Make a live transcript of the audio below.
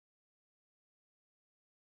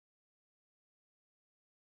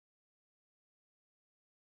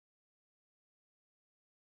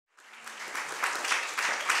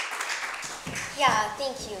Yeah,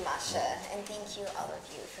 thank you, Masha, and thank you all of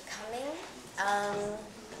you for coming.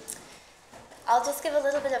 I'll just give a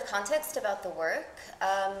little bit of context about the work.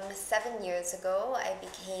 7 years ago, I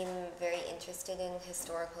became very interested in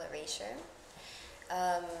historical erasure.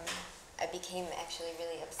 I became actually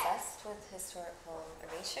really obsessed with historical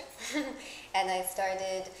erasure. And I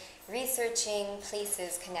started researching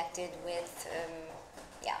places connected with,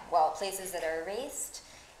 places that are erased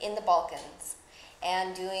in the Balkans,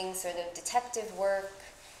 and doing sort of detective work,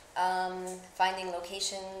 finding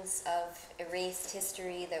locations of erased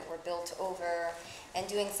history that were built over, and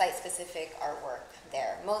doing site-specific artwork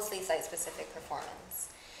there, mostly site-specific performance.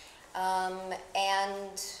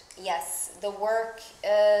 And yes, the work,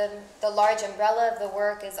 the large umbrella of the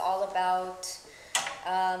work is all about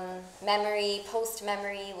memory,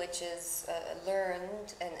 post-memory, which is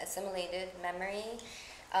learned and assimilated memory.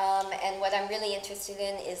 And what I'm really interested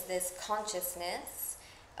in is this consciousness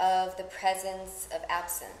of the presence of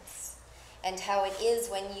absence, and how it is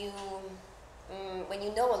when you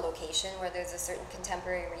know a location where there's a certain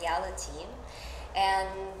contemporary reality,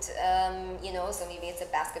 and so maybe it's a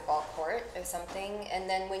basketball court or something, and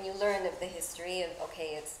then when you learn of the history of,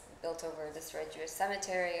 okay, it's built over a destroyed Jewish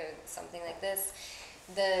cemetery or something like this,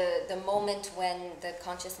 the moment when the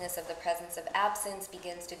consciousness of the presence of absence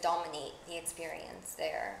begins to dominate the experience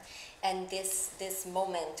there. And this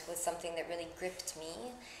moment was something that really gripped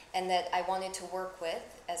me and that I wanted to work with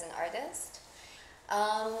as an artist.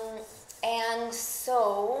 And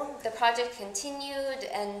so the project continued,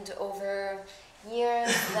 and over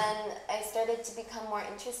years then I started to become more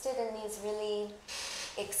interested in these really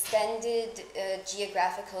extended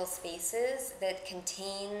geographical spaces that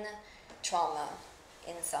contain trauma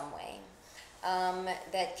in some way,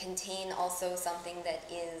 that contain also something that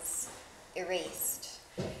is erased.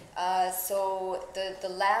 So the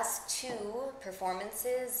last two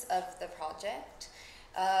performances of the project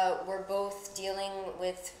were both dealing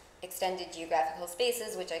with extended geographical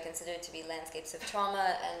spaces, which I consider to be landscapes of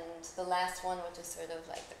trauma, and the last one, which is sort of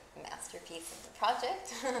like the masterpiece of the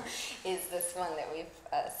project, is this one that we've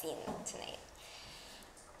seen tonight.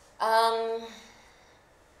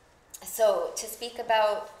 So to speak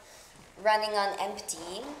about running on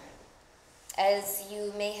empty, as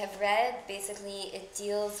you may have read, basically it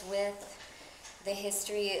deals with the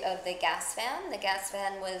history of the gas van. The gas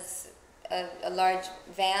van was a large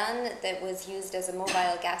van that was used as a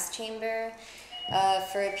mobile gas chamber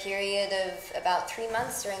for a period of about 3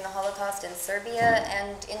 months during the Holocaust in Serbia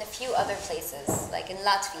and in a few other places, like in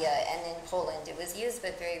Latvia and in Poland. It was used,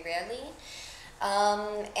 but very rarely.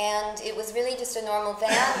 And it was really just a normal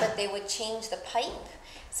van, but they would change the pipe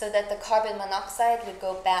so that the carbon monoxide would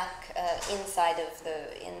go back inside of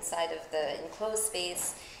the enclosed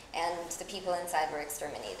space, and the people inside were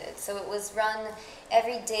exterminated. So it was run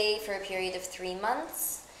every day for a period of 3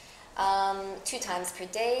 months, 2 times per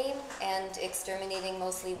day, and exterminating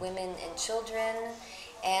mostly women and children.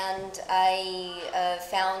 And I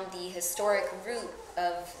found the historic route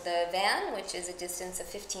of the van, which is a distance of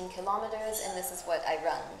 15 kilometers, and this is what I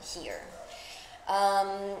run here.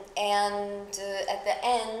 At the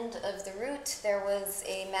end of the route, there was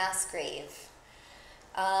a mass grave.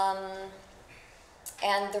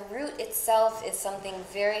 And the route itself is something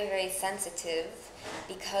very, very sensitive,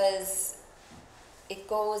 because it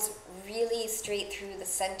goes really straight through the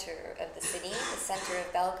center of the city, the center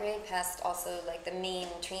of Belgrade, past also like the main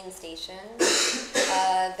train station.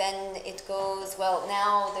 Then it goes, well,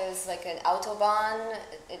 now there's like an autobahn,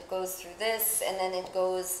 it goes through this, and then it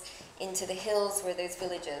goes into the hills where there's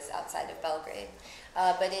villages outside of Belgrade.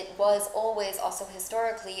 But it was always also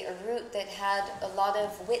historically a route that had a lot of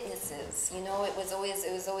witnesses. You know, it was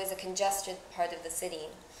always a congested part of the city.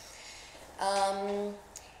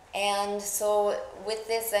 And so with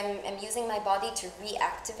this, I'm using my body to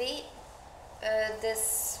reactivate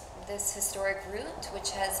this historic route,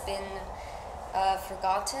 which has been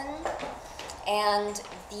forgotten. And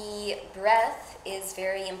the breath is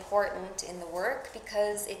very important in the work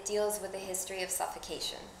because it deals with the history of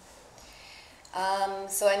suffocation.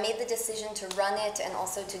 So I made the decision to run it and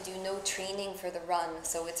also to do no training for the run,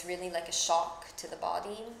 so it's really like a shock to the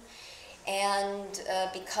body. And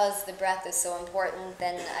because the breath is so important,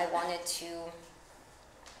 then I wanted to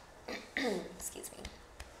excuse me,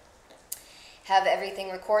 have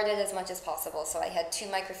everything recorded as much as possible. So I had 2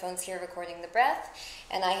 microphones here recording the breath,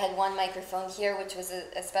 and I had 1 microphone here, which was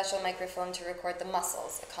a special microphone to record the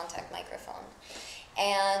muscles, a contact microphone.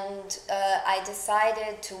 And I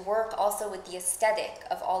decided to work also with the aesthetic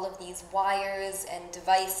of all of these wires and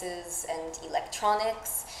devices and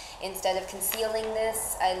electronics. Instead of concealing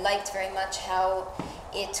this, I liked very much how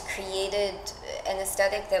it created an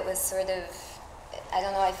aesthetic that was sort of I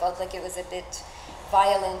don't know, I felt like it was a bit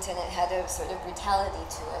violent and it had a sort of brutality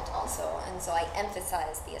to it also, and so I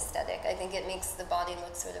emphasized the aesthetic. I think it makes the body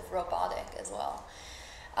look sort of robotic as well.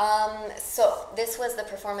 So this was the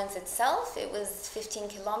performance itself. It was 15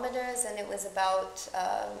 kilometers and it was about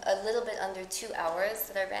a little bit under 2 hours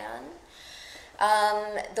that I ran.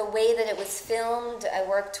 The way that it was filmed, I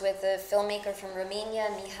worked with a filmmaker from Romania,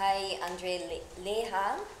 Mihai Andrei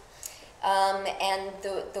Leha, and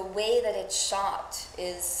the way that it's shot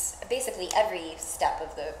is basically every step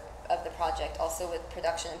of the project, also with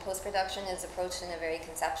production and post-production, is approached in a very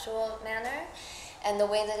conceptual manner. And the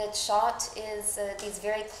way that it's shot is these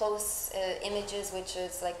very close images, which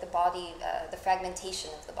is like the body, the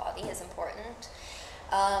fragmentation of the body is important.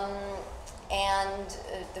 And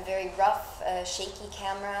the very rough, shaky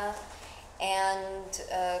camera, and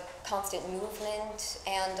constant movement,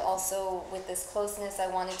 and also with this closeness, I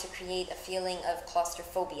wanted to create a feeling of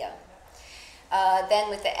claustrophobia. Then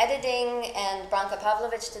with the editing, and Branka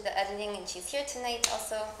Pavlovic did the editing, and she's here tonight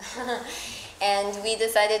also. And we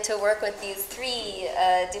decided to work with these 3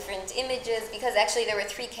 different images, because actually there were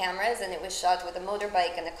 3 cameras, and it was shot with a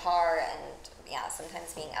motorbike and a car, and yeah,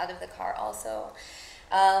 sometimes being out of the car also.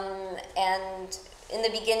 And in the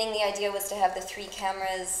beginning, the idea was to have the 3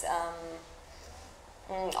 cameras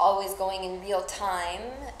always going in real time,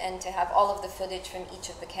 and to have all of the footage from each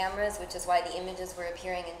of the cameras, which is why the images were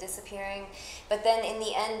appearing and disappearing. But then in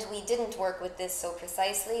the end, we didn't work with this so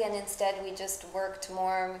precisely, and instead we just worked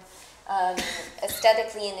more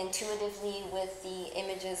aesthetically and intuitively with the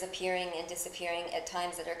images appearing and disappearing at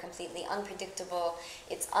times that are completely unpredictable.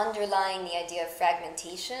 It's underlying the idea of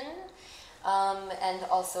fragmentation. And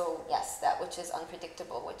also, yes, that which is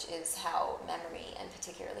unpredictable, which is how memory, and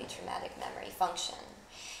particularly traumatic memory, function.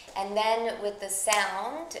 And then with the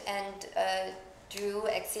sound, and Drew,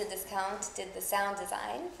 Exil Discount, did the sound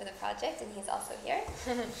design for the project, and he's also here.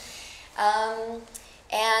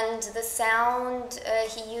 And the sound,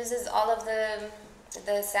 he uses all of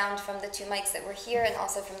the sound from the 2 mics that were here, and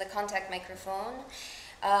also from the contact microphone.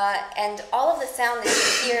 And all of the sound that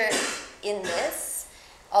you hear in this,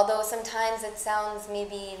 although sometimes it sounds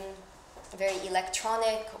maybe very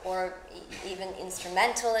electronic or even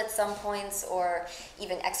instrumental at some points, or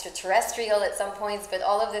even extraterrestrial at some points, but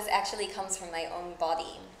all of this actually comes from my own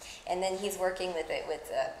body. And then he's working with it with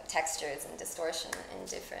textures and distortion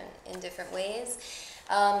in different ways.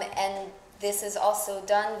 And this is also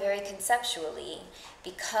done very conceptually,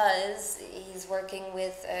 because he's working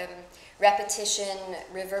with repetition,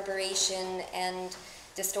 reverberation, and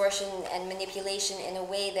distortion and manipulation in a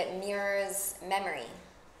way that mirrors memory,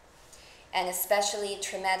 and especially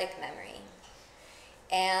traumatic memory.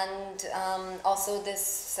 And also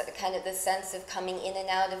this kind of the sense of coming in and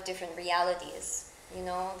out of different realities, you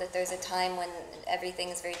know, that there's a time when everything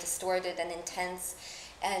is very distorted and intense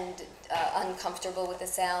and uncomfortable with the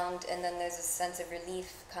sound, and then there's a sense of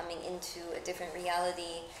relief coming into a different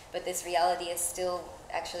reality, but this reality is still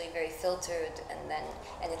actually very filtered,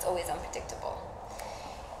 and it's always unpredictable.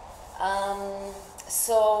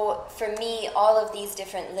 So for me, all of these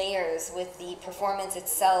different layers, with the performance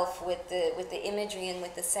itself, with the imagery, and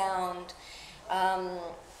with the sound,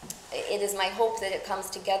 it is my hope that it comes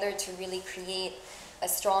together to really create a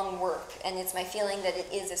strong work. And it's my feeling that it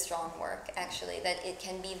is a strong work, actually, that it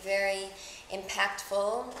can be very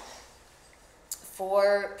impactful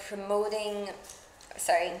for promoting,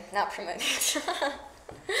 sorry, not promoting,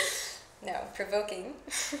 no, provoking.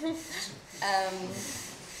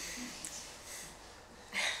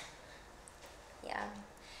 Yeah,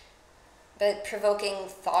 but provoking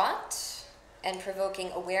thought, and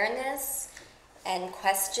provoking awareness, and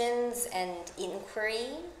questions, and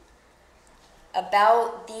inquiry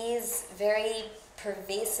about these very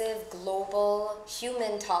pervasive, global,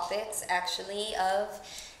 human topics, actually, of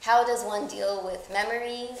how does one deal with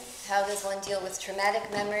memory, how does one deal with traumatic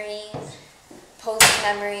memory,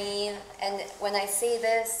 post-memory. And when I say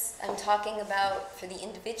this, I'm talking about for the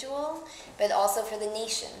individual, but also for the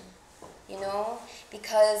nation, you know,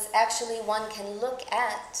 because actually one can look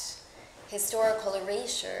at historical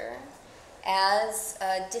erasure as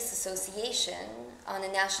a disassociation on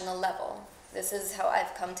a national level. This is how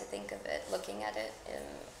I've come to think of it, looking at it,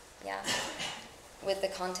 with the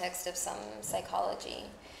context of some psychology.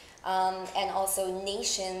 And also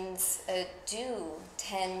nations do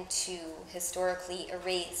tend to historically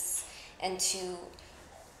erase and to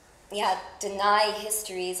deny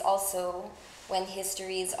histories also when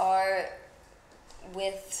histories are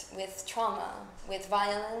with trauma, with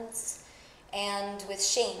violence, and with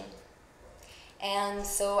shame. And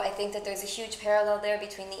so I think that there's a huge parallel there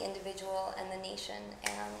between the individual and the nation.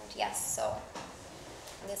 And yes, so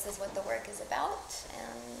this is what the work is about,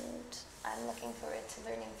 and I'm looking forward to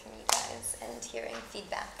learning from you guys and hearing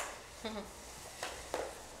feedback. Would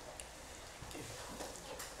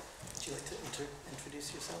you like to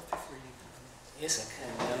introduce yourself before you... Yes, I can.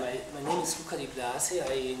 My name is Luca di Blasi.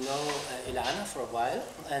 I know Elana for a while,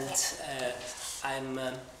 and I'm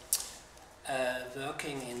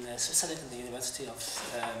working in Switzerland in the University of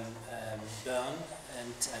Bern,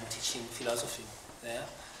 and I'm teaching philosophy there,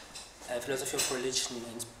 philosophy of religion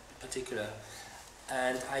in particular.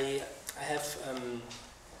 And I have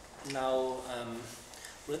now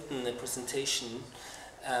written a presentation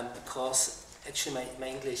because actually my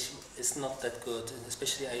English is not that good, and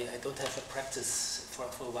especially I don't have a practice for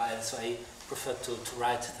a while, so I prefer to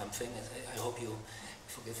write something, and I hope you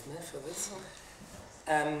forgive me for this.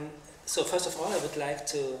 So first of all, I would like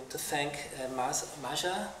to thank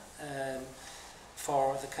Maja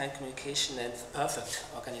for the kind communication and the perfect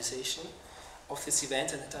organization of this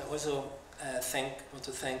event, and I also want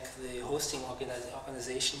to thank the hosting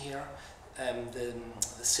organization here, the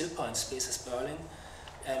Stillpoint Spaces Berlin.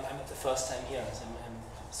 I'm the first time here,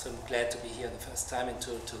 so I'm glad to be here the first time and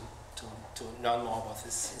to learn more about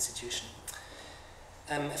this institution.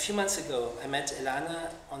 A few months ago, I met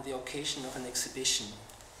Elana on the occasion of an exhibition.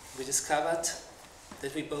 We discovered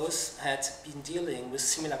that we both had been dealing with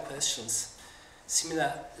similar questions,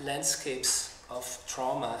 similar landscapes of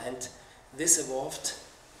trauma, and this evolved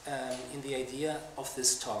in the idea of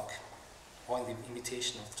this talk, or in the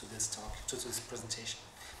invitation to this talk, to this presentation.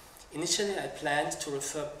 Initially, I planned to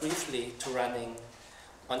refer briefly to running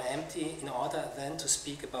on empty in order then to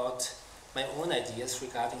speak about my own ideas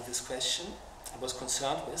regarding this question I was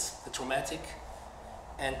concerned with, the traumatic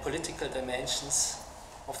and political dimensions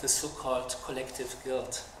of the so-called collective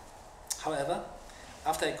guilt. However,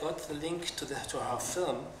 after I got the link to her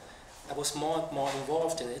film, I was more and more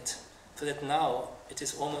involved in it, so that now it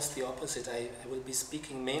is almost the opposite. I will be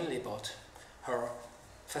speaking mainly about her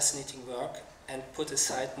fascinating work and put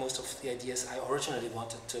aside most of the ideas I originally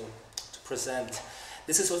wanted to present.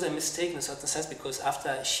 This is also a mistake in a certain sense, because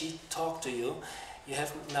after she talked to you, you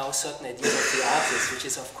have now certain ideas of the artist, which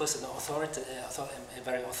is of course a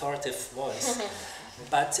very authoritative voice.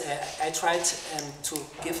 But I tried to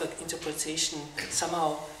give an interpretation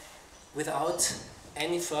somehow without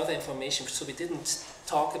any further information, so we didn't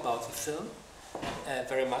talk about the film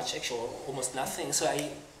very much, actually, or almost nothing. So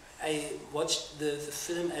I watched the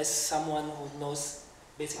film as someone who knows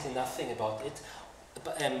basically nothing about it,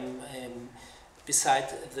 beside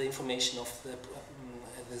the information of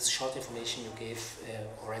the short information you gave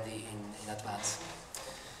already in advance.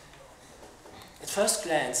 At first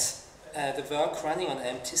glance, the work Running on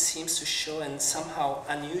Empty seems to show a somehow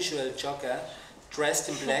unusual jogger dressed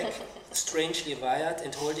in black, strangely wired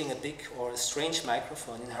and holding a big or a strange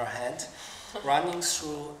microphone in her hand, running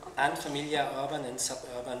through unfamiliar urban and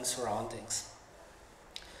suburban surroundings.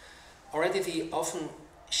 Already the often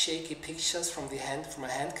shaky pictures from a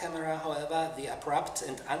hand camera, however, the abrupt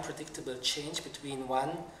and unpredictable change between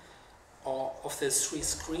one or of the three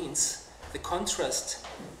screens, the contrast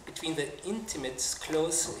between the intimate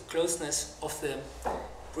closeness of the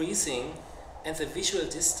breathing and the visual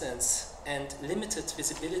distance and limited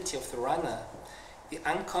visibility of the runner, the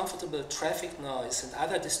uncomfortable traffic noise and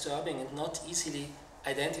other disturbing and not easily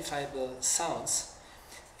identifiable sounds,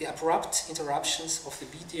 the abrupt interruptions of the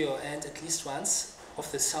video and, at least once, of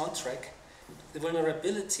the soundtrack, the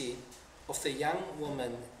vulnerability of the young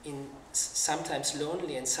woman in sometimes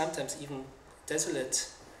lonely and sometimes even desolate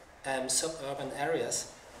suburban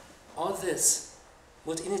areas, all this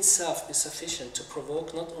would in itself be sufficient to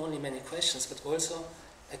provoke not only many questions but also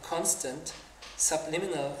a constant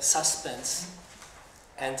subliminal suspense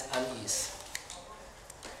and unease.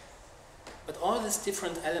 But all these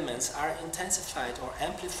different elements are intensified or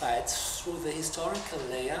amplified through the historical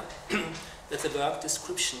layer that the work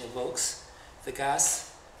description evokes, the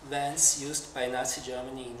gas vans used by Nazi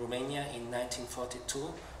Germany in Romania in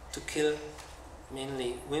 1942 to kill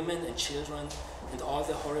mainly women and children, and all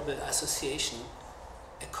the horrible association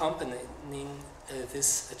accompanying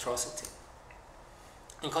this atrocity.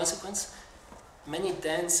 In consequence, many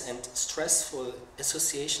dense and stressful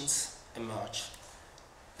associations emerge.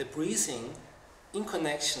 The breathing, in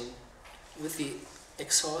connection with the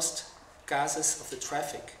exhaust gases of the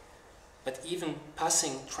traffic, but even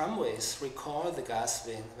passing tramways recall the gas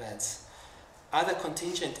vans. Other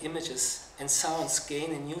contingent images and sounds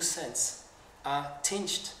gain a new sense, are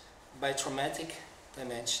tinged by traumatic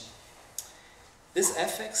dimension. This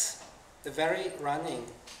affects the very running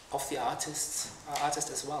of the artist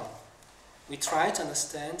as well. We try to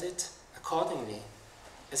understand it accordingly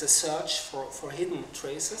as a search for hidden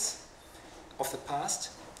traces of the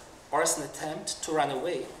past, or as an attempt to run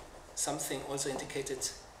away, something also indicated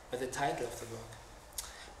by the title of the work.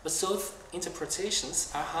 But those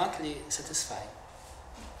interpretations are hardly satisfying.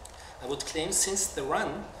 I would claim, since the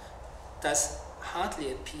run does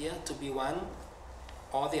hardly appear to be one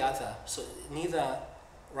or the other, so neither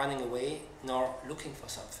running away nor looking for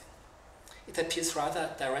something. It appears rather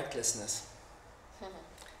directlessness.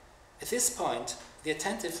 At this point, the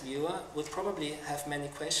attentive viewer would probably have many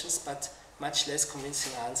questions, but much less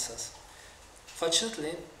convincing answers.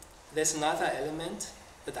 Fortunately, there's another element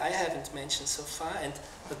that I haven't mentioned so far and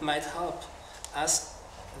that might help us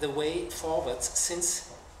the way forward,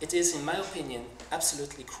 since it is, in my opinion,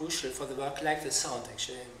 absolutely crucial for the work, like the sound,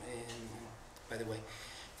 actually, by the way.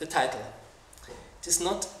 The title. It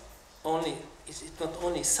not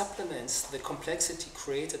only supplements the complexity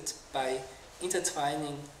created by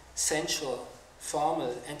intertwining sensual,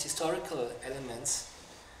 formal, and historical elements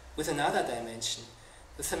with another dimension,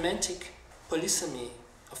 the semantic polysemy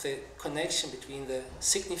of the connection between the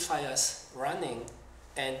signifiers running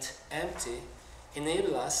and empty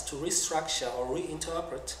enable us to restructure or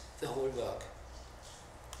reinterpret the whole work.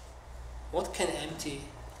 What can empty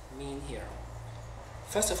mean here?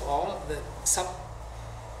 First of all, the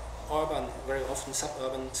suburban, very often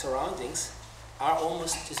suburban surroundings are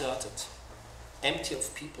almost deserted, empty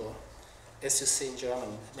of people, as you say in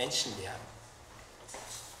German, Menschenleer.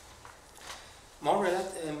 More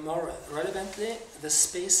relevantly, the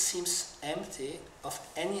space seems empty of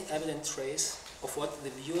any evident trace of what the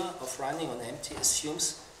viewer of Running on Empty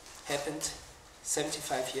assumes happened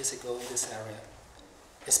 75 years ago in this area.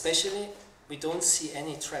 Especially, we don't see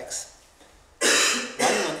any tracks.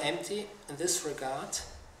 Running on Empty, in this regard,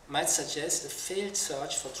 might suggest a failed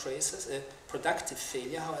search for traces, a productive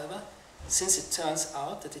failure, however, since it turns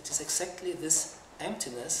out that it is exactly this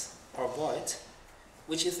emptiness, or void,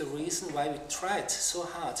 which is the reason why we tried so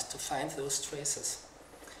hard to find those traces.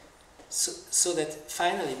 So that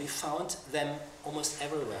finally we found them almost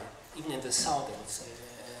everywhere, even in the sound, I would say,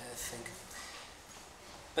 I think.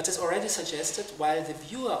 But as already suggested, while the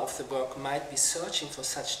viewer of the work might be searching for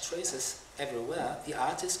such traces everywhere, the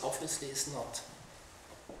artist obviously is not.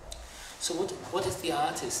 So what is the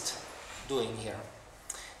artist doing here?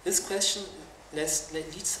 This question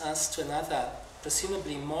leads us to another,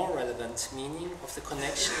 presumably more relevant meaning of the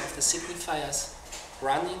connection of the signifiers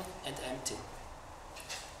running and empty.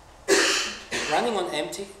 Running on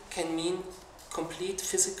empty can mean complete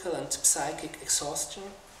physical and psychic exhaustion,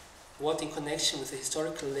 what in connection with the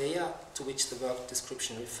historical layer to which the work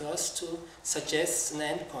description refers to suggests an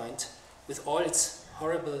endpoint with all its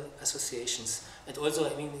horrible associations. And also,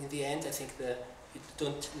 I mean, in the end, I think you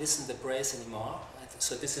don't listen to the brace anymore.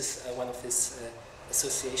 So this is one of these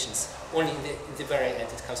associations. Only in the very end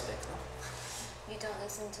it comes back. No? You don't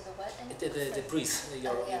listen to the what anymore? The breeze.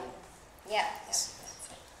 Yeah.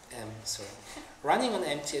 Sorry. Running on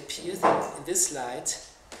Empty appears in this light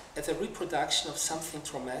as a reproduction of something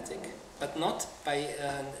traumatic, but not by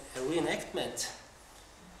a reenactment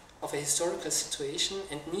of a historical situation,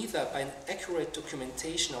 and neither by an accurate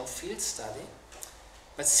documentation or field study,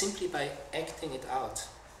 but simply by acting it out.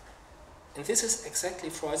 And this is exactly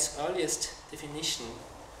Freud's earliest definition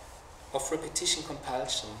of repetition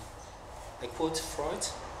compulsion. I quote Freud: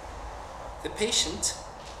 "The patient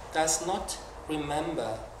does not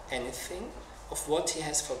remember anything of what he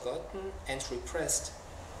has forgotten and repressed,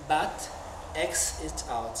 but acts it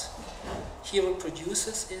out. He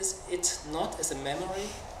reproduces it not as a memory,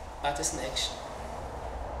 but as an action."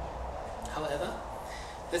 However,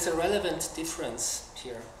 there's a relevant difference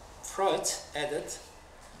here. Freud added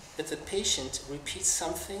that the patient repeats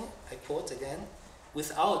something, I quote again,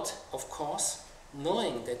 without, of course,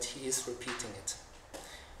 knowing that he is repeating it.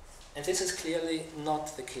 And this is clearly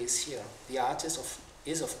not the case here. The artist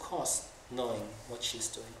is, of course, knowing what she's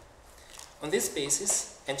doing. On this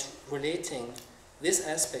basis, and relating this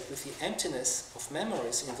aspect with the emptiness of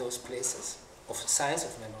memories in those places, of signs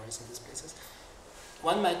of memories in these places,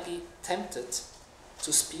 one might be tempted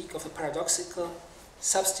to speak of a paradoxical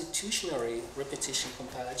substitutionary repetition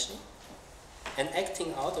compulsion, an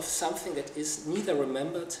acting out of something that is neither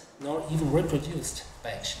remembered nor even reproduced by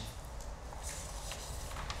action.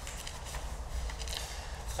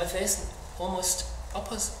 But there is an almost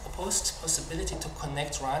opposed possibility to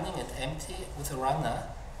connect running and empty with a runner,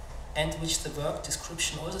 and which the work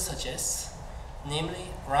description also suggests, namely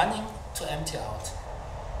running to empty out.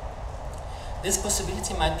 This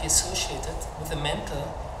possibility might be associated with a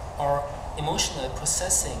mental or emotional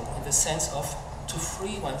processing in the sense of to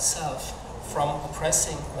free oneself from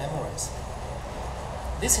oppressing memories.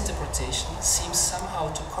 This interpretation seems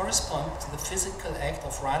somehow to correspond to the physical act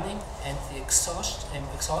of running and the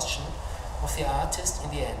exhaustion of the artist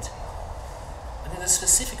in the end. But in a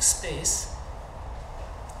specific space,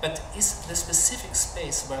 is the specific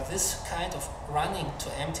space where this kind of running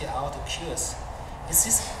to empty out occurs, is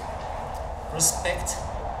this respect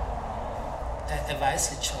a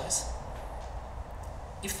wisely choice?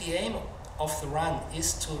 If the aim of the run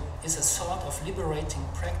is a sort of liberating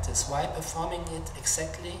practice, why performing it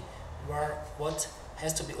exactly where what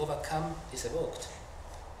has to be overcome is evoked?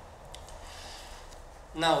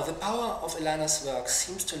 Now, the power of Elana's work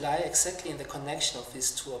seems to lie exactly in the connection of these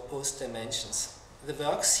two opposed dimensions. The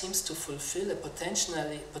work seems to fulfill a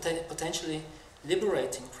potentially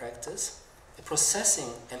liberating practice, a processing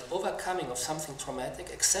and overcoming of something traumatic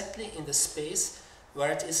exactly in the space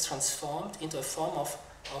where it is transformed into a form of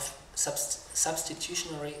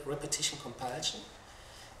substitutionary repetition compulsion,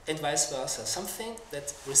 and vice versa. Something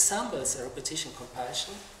that resembles a repetition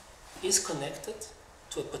compulsion is connected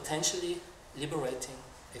to a potentially liberating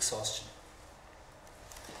exhaustion.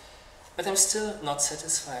 But I'm still not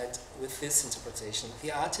satisfied with this interpretation.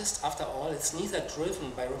 The artist, after all, is neither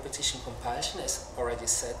driven by repetition compulsion, as already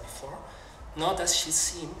said before, nor does she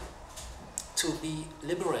seem to be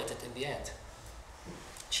liberated in the end.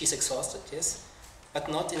 She's exhausted, yes, but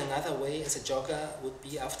not in another way as a jogger would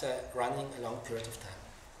be after running a long period of time.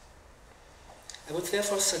 I would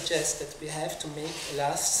therefore suggest that we have to make a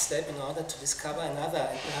last step in order to discover another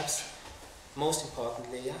and perhaps most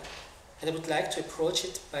important layer, and I would like to approach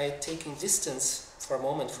it by taking distance for a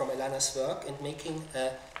moment from Elana's work and making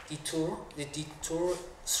a detour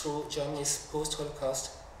through Germany's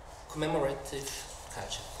post-Holocaust commemorative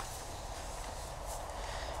culture.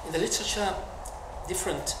 In the literature,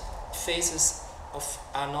 different phases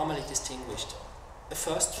are normally distinguished. The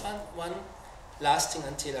first one, lasting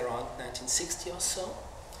until around 1960 or so,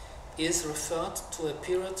 is referred to a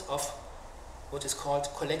period of what is called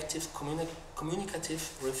collective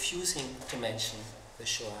communicative refusing to mention the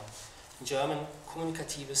Shoah. In German,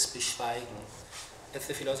 kommunikatives Beschweigen, as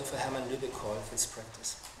the philosopher Hermann Löbe called this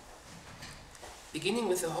practice. Beginning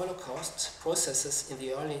with the Holocaust processes in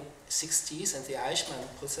the early 60s and the Eichmann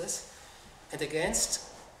process, and against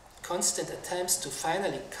constant attempts to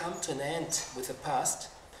finally come to an end with the past,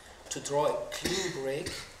 to draw a clean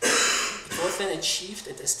break, it was then achieved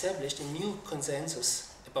and established a new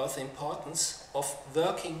consensus about the importance of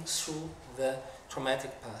working through the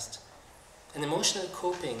traumatic past. An emotional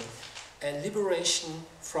coping, a liberation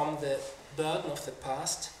from the burden of the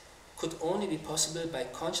past could only be possible by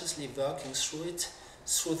consciously working through it,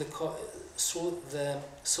 through the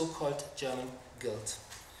so-called German guilt.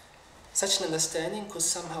 Such an understanding could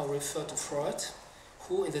somehow refer to Freud,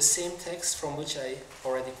 who in the same text from which I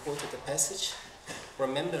already quoted the passage,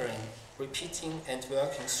 Remembering, Repeating and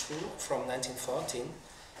Working Through from 1914,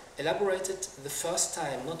 elaborated the first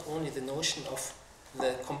time not only the notion of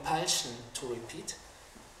the compulsion to repeat,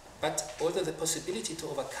 but also the possibility to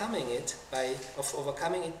overcoming it by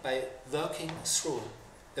working through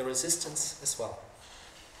the resistance as well.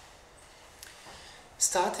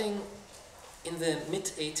 Starting in the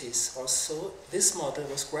mid-80s or so, this model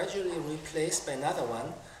was gradually replaced by another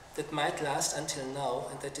one that might last until now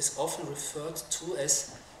and that is often referred to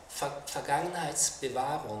as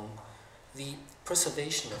Vergangenheitsbewahrung, the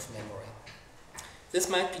preservation of memory. This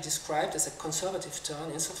might be described as a conservative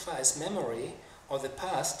term insofar as memory or the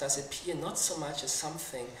past does appear not so much as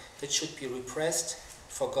something that should be repressed,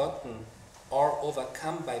 forgotten, or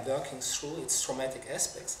overcome by working through its traumatic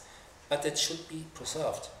aspects, but that should be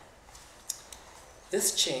preserved.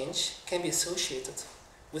 This change can be associated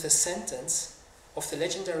with a sentence of the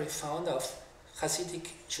legendary founder of Hasidic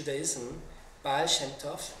Judaism, Baal Shem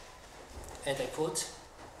Tov, and I quote,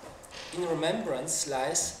 "In remembrance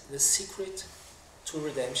lies the secret to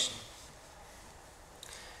redemption."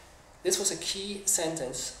 This was a key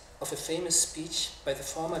sentence of a famous speech by the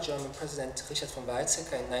former German President Richard von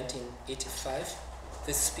Weizsäcker in 1985,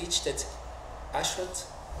 this speech that ushered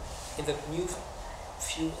in the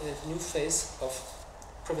new phase of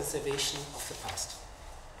preservation of the past.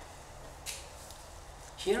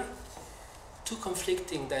 Here, two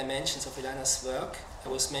conflicting dimensions of Elana's work I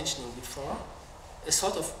was mentioning before, a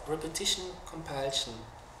sort of repetition compulsion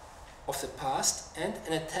of the past and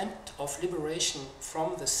an attempt of liberation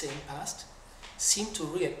from the same past, seem to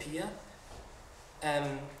reappear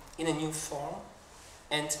in a new form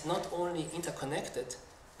and not only interconnected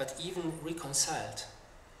but even reconciled.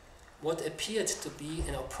 What appeared to be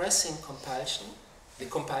an oppressing compulsion, the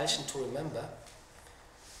compulsion to remember,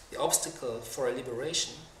 the obstacle for a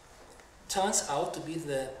liberation, turns out to be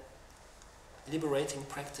the liberating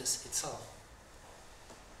practice itself.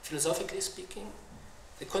 Philosophically speaking,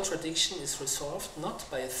 the contradiction is resolved not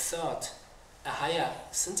by a higher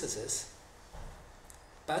synthesis,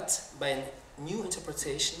 but by a new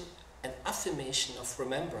interpretation and affirmation of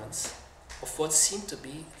remembrance of what seemed to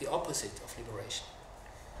be the opposite of liberation.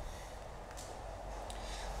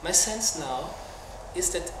 My sense now is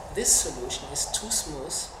that this solution is too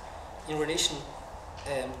smooth in relation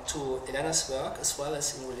to Elana's work, as well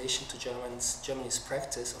as in relation to Germany's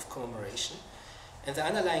practice of commemoration, and the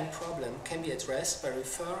underlying problem can be addressed by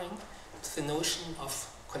referring to the notion of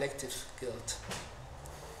collective guilt.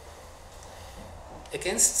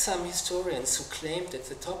 Against some historians who claimed that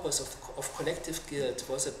the topos of collective guilt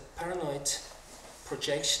was a paranoid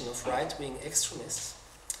projection of right-wing extremists,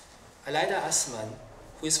 Aleida Assmann,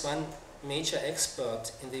 who is one major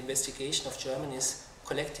expert in the investigation of Germany's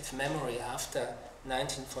collective memory after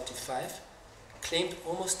 1945, claimed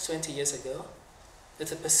almost 20 years ago that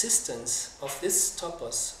the persistence of this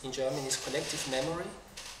topos in Germany's collective memory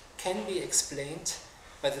can be explained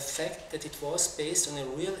by the fact that it was based on a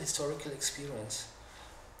real historical experience.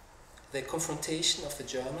 The confrontation of the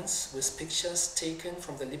Germans with pictures taken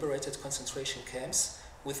from the liberated concentration camps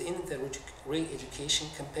within the re-education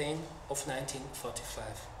campaign of 1945.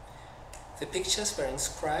 The pictures were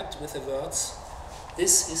inscribed with the words,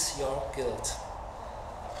 "This is your guilt."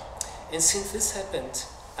 And since this happened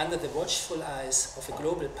under the watchful eyes of a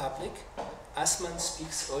global public, Assmann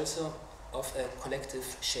speaks also of a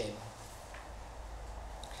collective shame.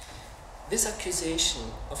 This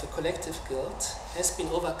accusation of a collective guilt has been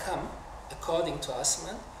overcome, according to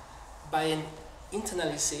Assmann, by an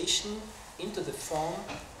internalization into the form,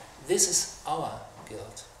 "This is our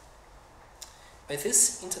guilt." By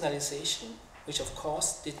this internalization, which of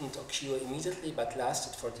course didn't occur immediately but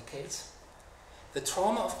lasted for decades, the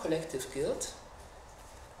trauma of collective guilt,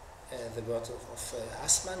 the word of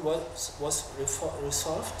Assmann, was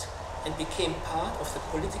resolved and became part of the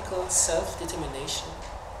political self-determination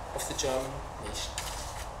of the German nation.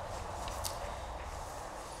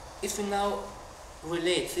 If we now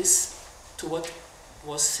relate this to what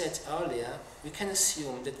was said earlier, we can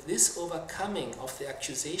assume that this overcoming of the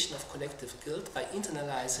accusation of collective guilt by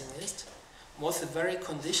internalizing it was the very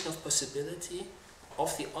condition of possibility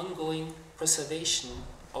of the ongoing preservation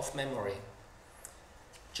of memory.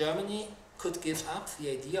 Germany could give up the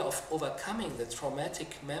idea of overcoming the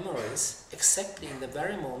traumatic memories exactly in the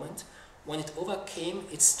very moment when it overcame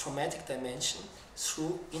its traumatic dimension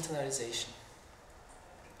through internalization.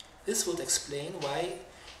 This would explain why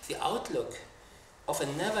the outlook of a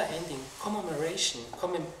never-ending commemoration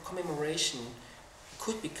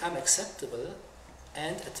could become acceptable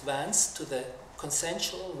and advance to the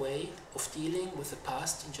consensual way of dealing with the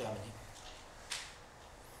past in Germany.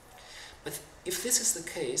 But if this is the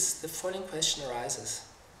case, the following question arises.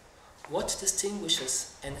 What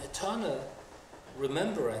distinguishes an eternal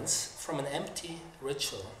remembrance from an empty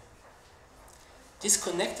ritual?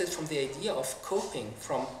 Disconnected from the idea of coping,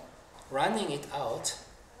 from running it out,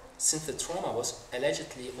 since the trauma was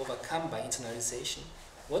allegedly overcome by internalization,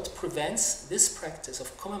 what prevents this practice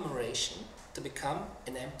of commemoration to become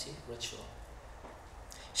an empty ritual?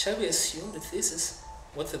 Shall we assume that this is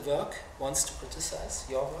what the work wants to criticize,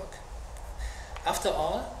 your work? After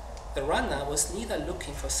all, the runner was neither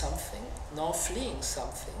looking for something nor fleeing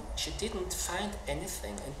something. She didn't find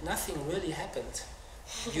anything and nothing really happened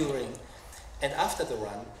during and after the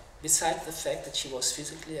run, besides the fact that she was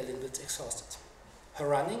physically a little bit exhausted. Her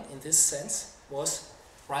running, in this sense, was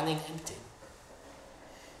running empty.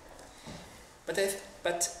 But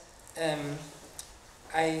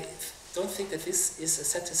I don't think that this is a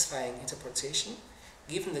satisfying interpretation,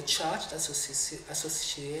 given the charged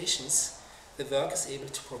associations the work is able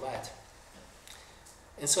to provide.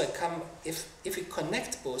 And so if we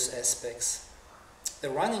connect both aspects, the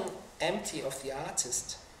running empty of the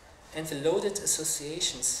artist and the loaded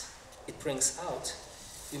associations it brings out,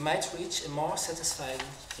 we might reach a more satisfying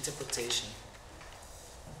interpretation.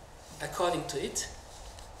 According to it,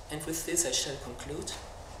 and with this I shall conclude,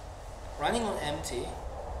 running on empty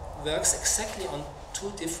works exactly on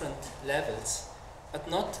two different levels, but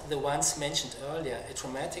not the ones mentioned earlier, a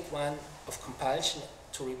traumatic one of compulsion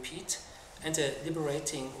to repeat and a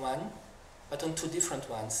liberating one, but on two different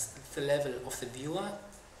ones, the level of the viewer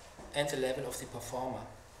and the level of the performer.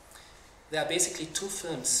 There are basically two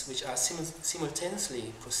films which are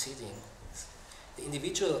simultaneously proceeding. The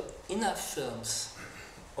individual inner films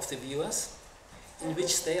of the viewers, in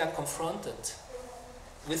which they are confronted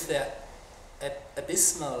with their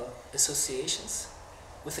abysmal associations,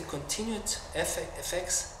 with the continued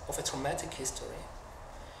effects of a traumatic history.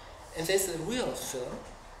 And there's the real film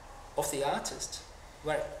of the artist,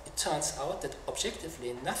 where it turns out that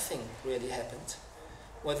objectively nothing really happened,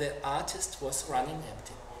 where the artist was running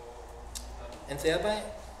empty. And thereby,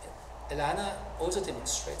 Elana also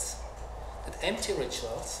demonstrates that empty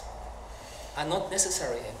rituals are not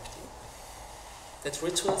necessarily empty, that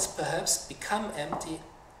rituals perhaps become empty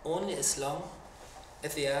only as long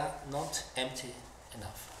as they are not empty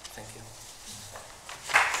enough. Thank you.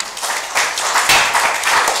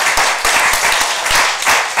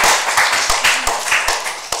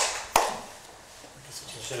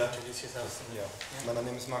 Shall I introduce yourself? Yeah. My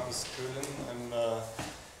name is Coelen.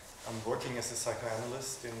 I'm working as a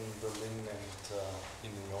psychoanalyst in Berlin and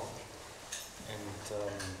in New York. And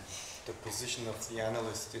the position of the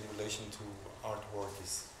analyst in relation to artwork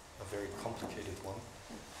is a very complicated one,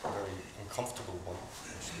 a very uncomfortable one,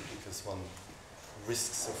 actually, because one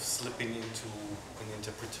risks of slipping into an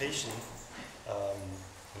interpretation.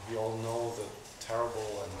 And we all know the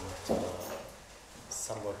terrible and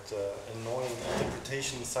somewhat annoying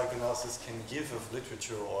interpretation psychoanalysis can give of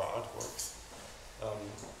literature or artworks.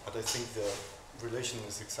 But I think the relation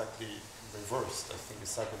is exactly reversed. I think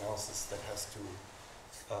it's psychoanalysis that has to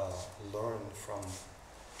learn from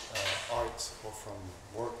art or from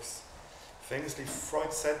works. Famously,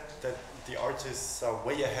 Freud said that the artists are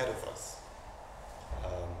way ahead of us.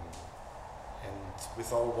 And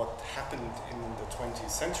with all what happened in the 20th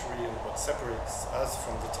century and what separates us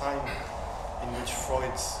from the time in which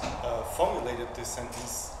Freud formulated this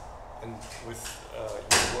sentence, and with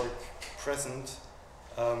your work present,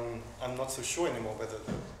 I'm not so sure anymore whether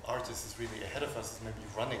the artist is really ahead of us, is maybe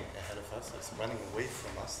running ahead of us, is running away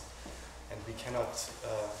from us, and we cannot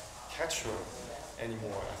catch her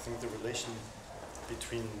anymore. I think the relation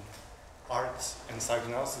between art and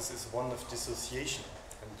psychoanalysis is one of dissociation,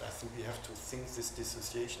 and I think we have to think this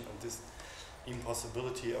dissociation and this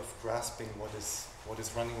impossibility of grasping what is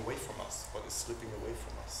running away from us, what is slipping away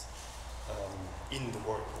from us in the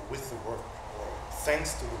work, or with the work, or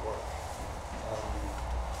thanks to the work.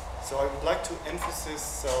 So I would like to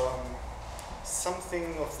emphasize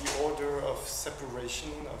something of the order of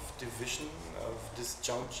separation, of division, of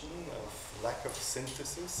disjunction, of lack of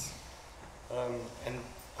synthesis. And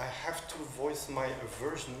I have to voice my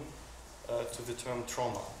aversion to the term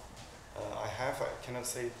trauma. I cannot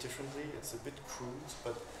say it differently, it's a bit crude,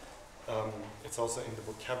 but it's also in the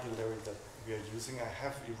vocabulary that we are using. I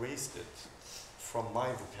have erased it from my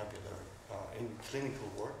vocabulary in clinical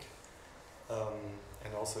work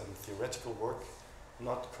and also in theoretical work.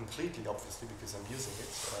 Not completely, obviously, because I'm using it,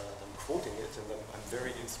 I'm quoting it, and I'm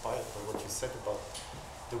very inspired by what you said about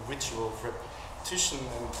the ritual of repetition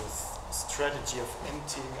and the strategy of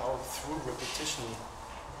emptying out through repetition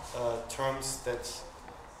terms that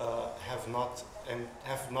have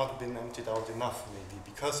not been emptied out enough, maybe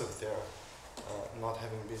because of their not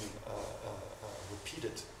having been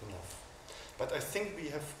repeated enough. But I think we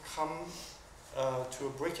have come to a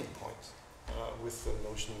breaking point with the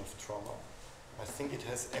notion of trauma. I think it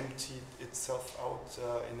has emptied itself out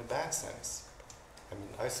in a bad sense. I mean,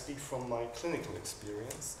 I speak from my clinical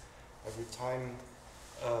experience. Every time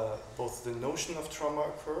both the notion of trauma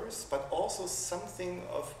occurs, but also something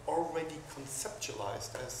of already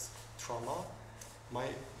conceptualized as trauma, my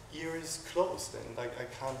ear is closed, and I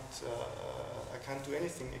can't do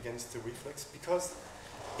anything against the reflex, because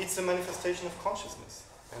it's a manifestation of consciousness.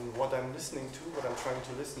 And what I'm listening to, what I'm trying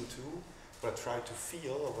to listen to, what I try to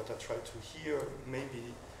feel, or what I try to hear,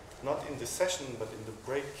 maybe not in the session, but in the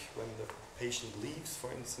break when the patient leaves,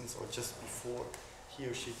 for instance, or just before he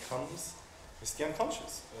or she comes, is the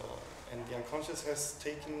unconscious. And the unconscious has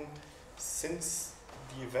taken, since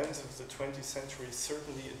the events of the 20th century,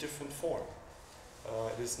 certainly a different form.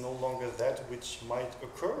 It is no longer that which might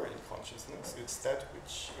occur in consciousness, it's that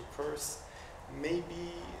which occurs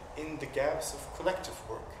maybe in the gaps of collective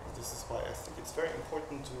work. This is why I think it's very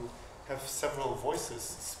important to have several voices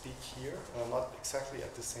speak here, not exactly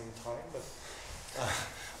at the same time, but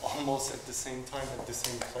almost at the same time, at the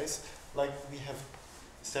same place. Like we have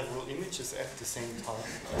several images at the same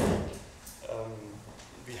time.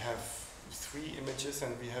 We have 3 images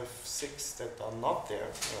and we have 6 that are not there,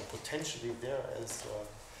 potentially there as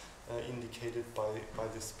indicated by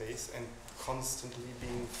the space, and constantly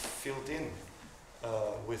being filled in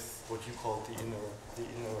with what you call the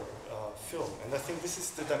inner film. And I think this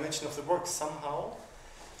is the dimension of the work. Somehow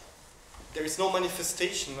there is no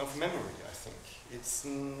manifestation of memory, I think. It's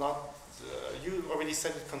not, you already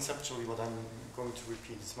said it conceptually, what I'm going to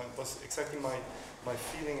repeat. It was exactly my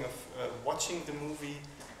feeling of watching the movie,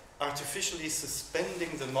 artificially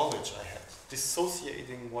suspending the knowledge I had,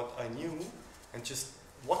 dissociating what I knew and just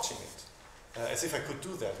watching it. as if I could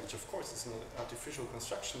do that, which of course is an artificial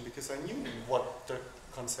construction, because I knew what the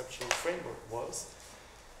conceptual framework was.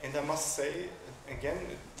 And I must say, again,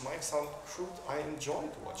 it might sound crude, I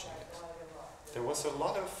enjoyed watching it. There was a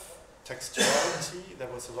lot of textuality, there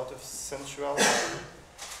was a lot of sensuality.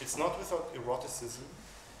 It's not without eroticism.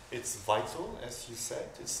 It's vital, as you said.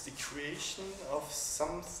 It's the creation of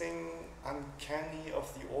something uncanny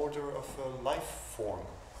of the order of a life form,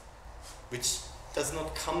 which does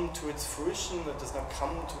not come to its fruition, it does not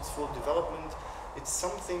come to its full development. It's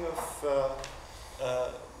something of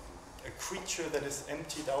a creature that is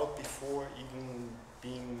emptied out before even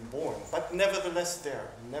being born, but nevertheless there.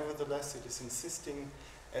 Nevertheless, it is insisting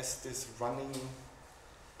as this running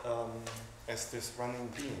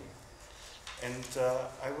being. And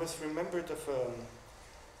I was remembered of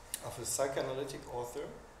a psychoanalytic author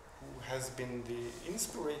who has been the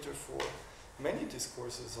inspirator for many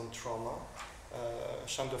discourses on trauma,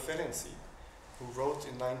 Sándor Ferenczi, who wrote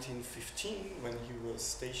in 1915 when he was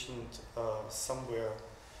stationed somewhere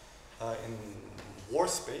in war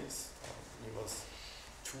space. He was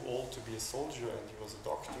too old to be a soldier and he was a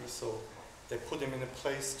doctor, so they put him in a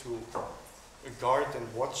place to guard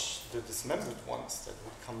and watch the dismembered ones that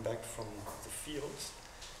would come back from the fields.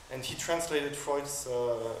 And he translated Freud's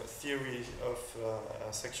theory of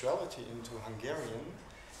sexuality into Hungarian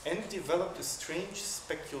and developed a strange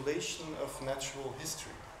speculation of natural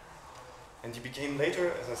history. And he became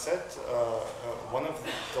later, as I said, one of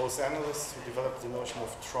those analysts who developed the notion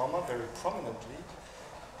of trauma very prominently.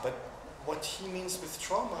 But what he means with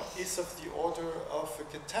trauma is of the order of a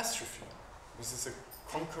catastrophe. This is a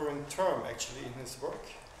concurrent term actually in his work.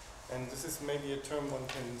 And this is maybe a term one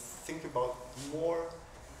can think about more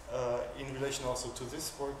in relation also to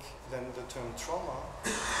this work than the term trauma,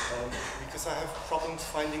 because I have problems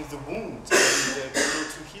finding the wound and the key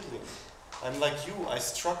to healing. I'm like you, I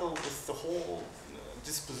struggle with the whole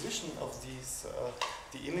disposition of these,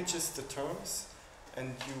 the images, the terms,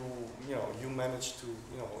 and you manage to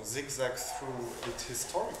zigzag through it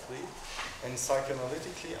historically, and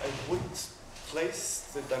psychoanalytically I would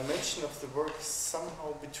place the dimension of the work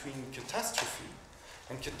somehow between catastrophe,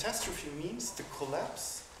 and catastrophe means the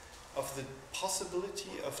collapse of the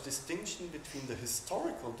possibility of distinction between the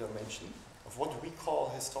historical dimension of what we call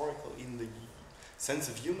historical in the sense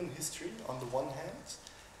of human history on the one hand,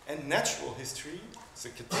 and natural history, the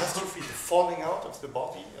catastrophe, the falling out of the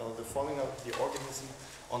body, or the falling out of the organism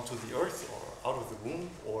onto the earth, or out of the womb,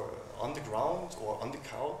 or on the ground, or on the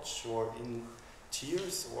couch, or in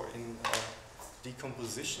tears, or in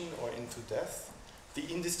decomposition, or into death. The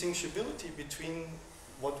indistinguishability between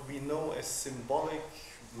what we know as symbolic,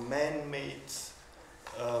 man-made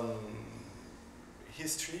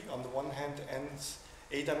history on the one hand, and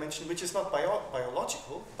a dimension which is not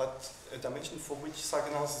biological, but a dimension for which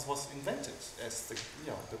psychoanalysis was invented as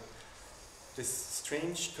this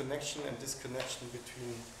strange connection and disconnection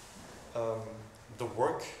between the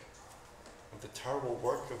work, the terrible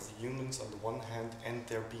work of the humans on the one hand, and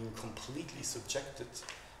their being completely subjected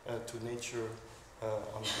to nature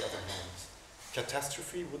on the other hand.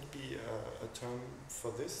 Catastrophe would be a term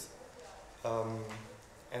for this.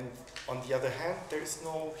 And on the other hand, there is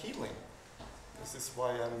no healing. This is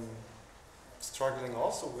why I'm struggling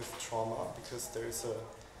also with trauma, because there is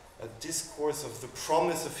a discourse of the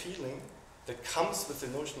promise of healing that comes with the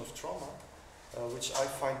notion of trauma, which I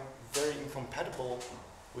find very incompatible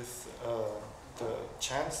with the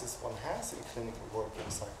chances one has in clinical work in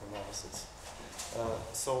psychoanalysis.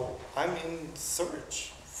 So I'm in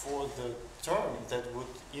search for the term that would,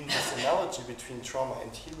 in this analogy between trauma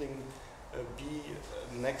and healing, be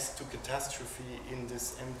next to catastrophe in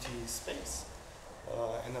this empty space.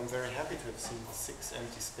 And I'm very happy to have seen 6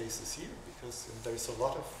 empty spaces here, because there's a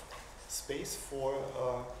lot of space for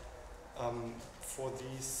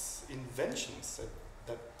these inventions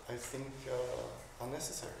that I think are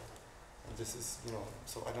necessary. And this is,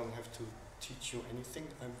 so I don't have to teach you anything.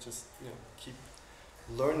 I'm just, keep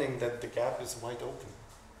learning that the gap is wide open.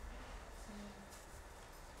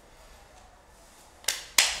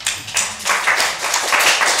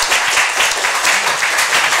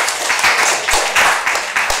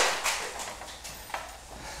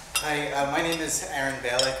 Hi, my name is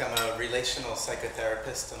Balick. I'm a relational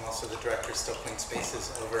psychotherapist. I'm also the director of Stillpoint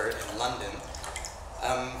Spaces over in London.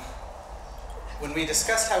 When we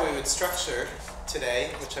discussed how we would structure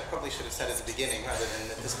today, which I probably should have said at the beginning rather than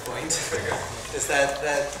at this point, is that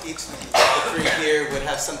each of the 3 here would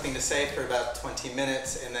have something to say for about 20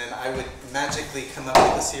 minutes, and then I would magically come up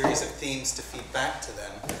with a series of themes to feed back to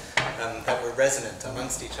them that were resonant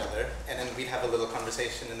amongst each other, and then we'd have a little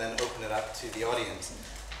conversation and then open it up to the audience.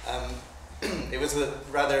 It was a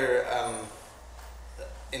rather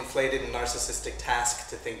inflated and narcissistic task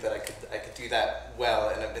to think that I could do that well,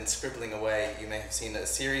 and I've been scribbling away. You may have seen a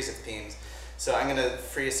series of themes. So I'm going to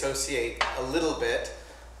free associate a little bit,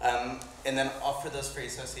 and then offer those free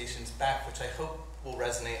associations back, which I hope will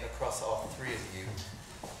resonate across all three of you.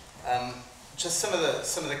 Just some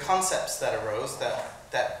of the concepts that arose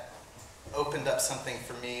that opened up something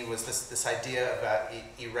for me was this idea about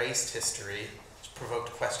erased history, which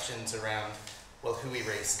provoked questions around, well, who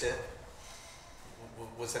erased it?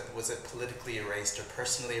 Was it politically erased or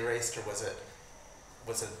personally erased, or was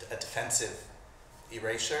it a defensive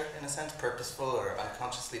erasure in a sense, purposeful or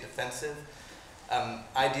unconsciously defensive?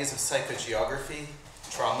 Ideas of psychogeography,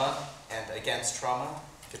 trauma and against trauma,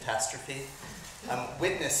 catastrophe.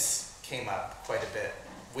 Witness came up quite a bit.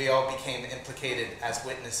 We all became implicated as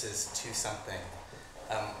witnesses to something,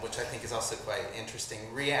 which I think is also quite interesting.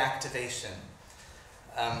 Reactivation.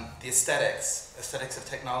 The aesthetics of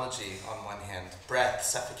technology on one hand, breath,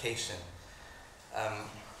 suffocation.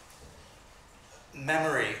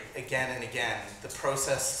 Memory, again and again, the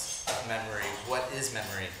process of memory. What is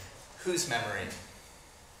memory? Whose memory?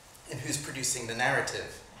 And who's producing the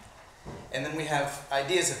narrative? And then we have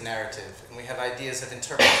ideas of narrative, and we have ideas of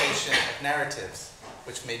interpretation of narratives,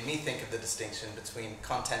 which made me think of the distinction between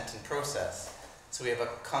content and process. So we have a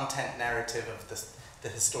content narrative of the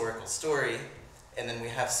historical story, and then we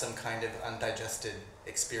have some kind of undigested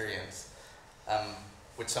experience,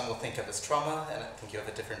 which some will think of as trauma, and I think you have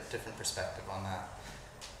a different perspective on that.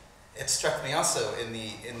 It struck me also in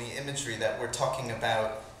the imagery that we're talking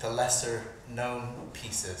about the lesser known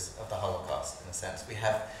pieces of the Holocaust, in a sense. We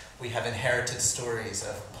have inherited stories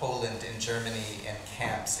of Poland and Germany and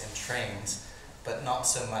camps and trains, but not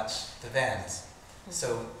so much the vans.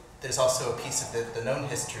 So there's also a piece of the known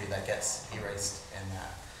history that gets erased in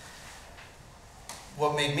that.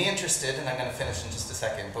 What made me interested, and I'm going to finish in just a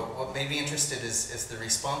second, but what made me interested is the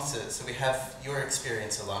responses. So we have your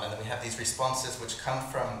experience, Elana, and then we have these responses which come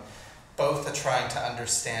from both a trying to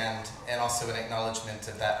understand and also an acknowledgement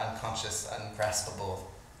of that unconscious, ungraspable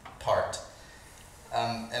part.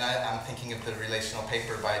 And I'm thinking of the relational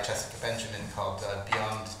paper by Jessica Benjamin called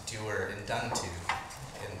Beyond Doer and Done To,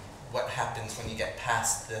 and what happens when you get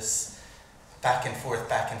past this back and forth,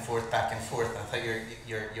 back and forth, back and forth. And I thought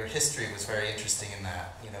your history was very interesting in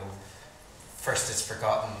that. You know, first it's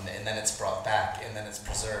forgotten, and then it's brought back, and then it's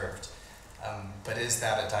preserved. But is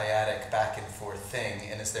that a dyadic back and forth thing?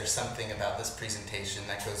 And is there something about this presentation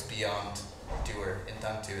that goes beyond doer and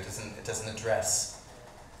done to? It doesn't address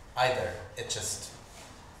either. It just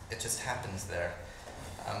happens there.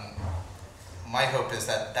 My hope is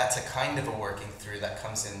that that's a kind of a working through that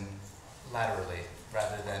comes in laterally,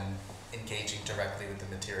 rather than engaging directly with the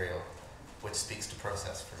material, which speaks to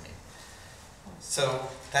process for me. So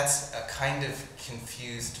that's a kind of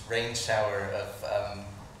confused rain shower of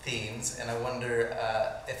themes, and I wonder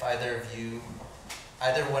if either of you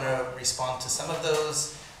either want to respond to some of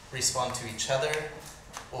those, respond to each other,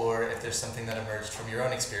 or if there's something that emerged from your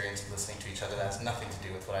own experience of listening to each other that has nothing to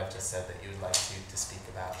do with what I've just said that you would like to speak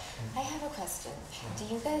about. I have a question. Do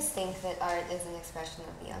you guys think that art is an expression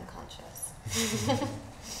of the unconscious?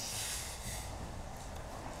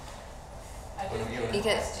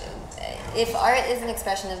 Because if art is an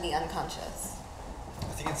expression of the unconscious,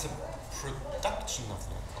 I think it's a production of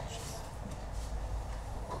the unconscious.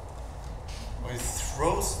 Or it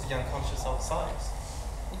throws the unconscious outside.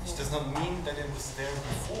 Which does not mean that it was there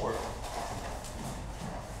before.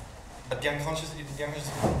 But the unconscious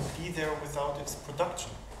wouldn't be there without its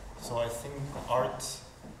production. So I think art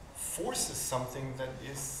forces something that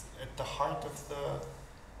is at the heart of the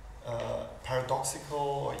paradoxical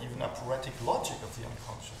or even operatic logic of the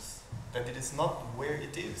unconscious, that it is not where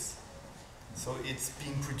it is. So it's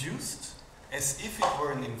being produced as if it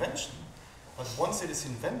were an invention, but once it is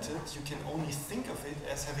invented, you can only think of it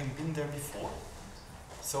as having been there before.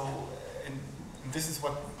 So, and this is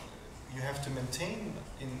what you have to maintain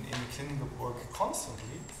in clinical work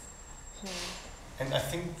constantly. And I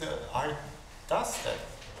think the art does that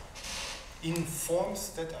in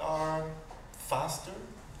forms that are faster,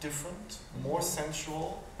 different, more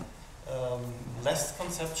sensual, less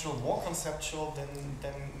conceptual, more conceptual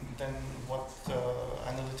than what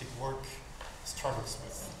analytic work struggles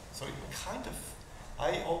with. So it kind of,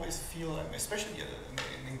 I always feel, especially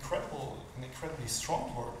an incredibly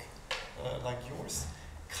strong work like yours,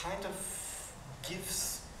 kind of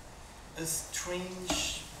gives a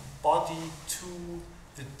strange body to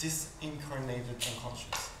the disincarnated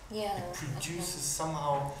unconscious. yeah, It produces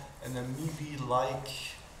somehow an amoeba-like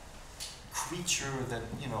creature that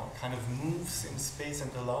kind of moves in space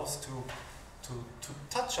and allows to to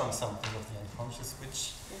touch on something of the unconscious,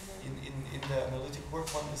 which in the analytic work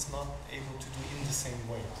one is not able to do in the same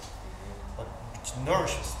way, but which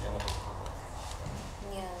nourishes the analytical work.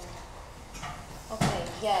 Yeah. Okay,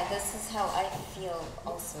 yeah, this is how I feel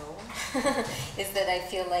also, is that I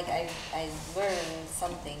feel like I learn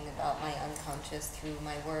something about my unconscious through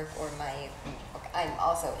my work or I'm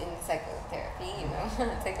also in psychotherapy, you know,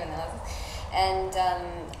 psychoanalysis. And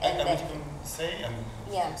I would even say,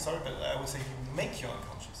 yeah. I'm sorry, but I would say you make your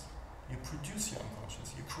unconscious, you produce your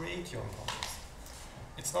unconscious, you create your unconscious.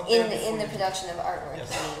 It's not in the production of artwork.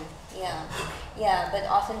 Yes. I mean, yeah, but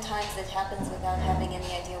oftentimes it happens without having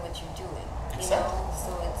any idea what you're doing. You know,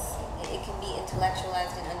 so it can be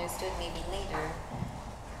intellectualized and understood maybe later,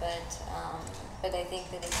 but I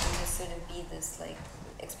think that it can just sort of be this like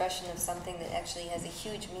expression of something that actually has a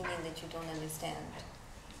huge meaning that you don't understand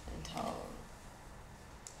until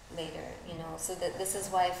later. You know, so that this is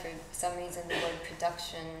why for some reason the word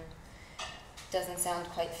production doesn't sound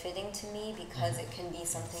quite fitting to me, because it can be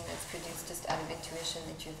something that's produced just out of intuition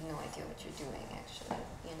that you have no idea what you're doing actually,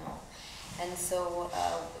 you know. And so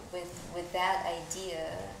with that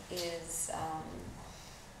idea is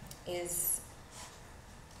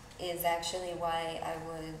actually why I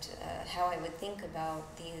would how I would think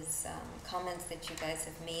about these comments that you guys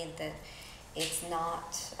have made, that it's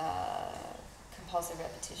not compulsive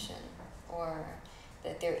repetition, or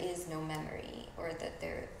that there is no memory, or that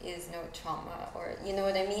there is no trauma, or you know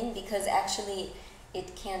what I mean? Because actually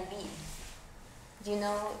it can be, you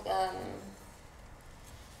know,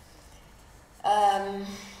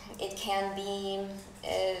 it can be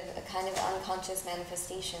a kind of unconscious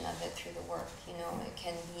manifestation of it through the work, you know. It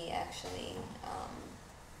can be actually,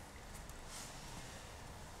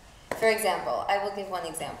 for example, I will give one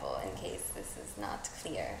example in case this is not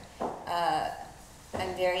clear.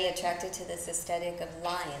 I'm very attracted to this aesthetic of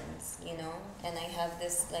lines, you know, and I have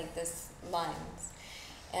this lines.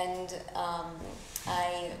 And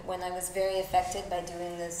when I was very affected by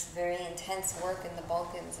doing this very intense work in the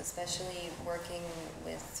Balkans, especially working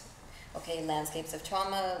with, landscapes of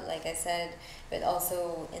trauma, like I said, but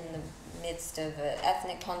also in the midst of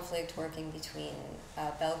ethnic conflict, working between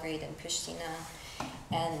Belgrade and Pristina,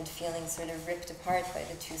 and feeling sort of ripped apart by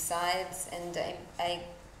the two sides. And I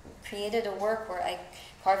created a work where I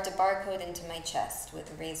carved a barcode into my chest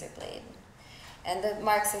with a razor blade. And the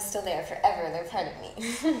marks are still there forever, they're part of me.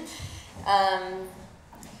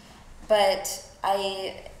 But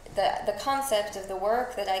the concept of the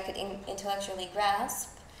work that I could intellectually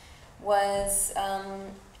grasp was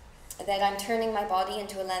that I'm turning my body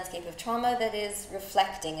into a landscape of trauma that is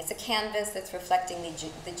reflecting. It's a canvas that's reflecting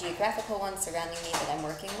the geographical one surrounding me that I'm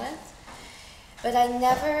working with. But I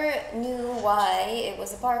never knew why it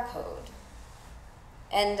was a barcode.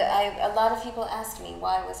 And a lot of people asked me,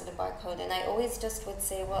 why was it a barcode? And I always just would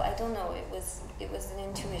say, well, I don't know, it was an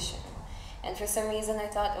intuition. And for some reason I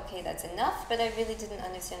thought, okay, that's enough, but I really didn't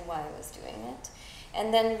understand why I was doing it.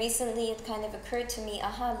 And then recently it kind of occurred to me,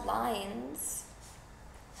 lines.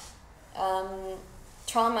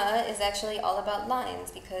 Trauma is actually all about lines,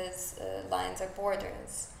 because lines are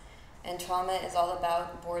borders. And trauma is all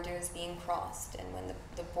about borders being crossed, and when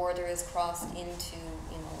the border is crossed into,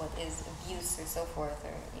 what is abuse or so forth,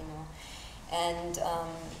 or,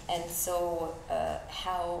 and so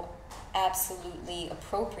how absolutely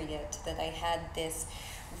appropriate that I had this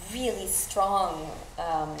really strong,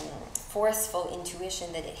 forceful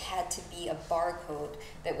intuition that it had to be a barcode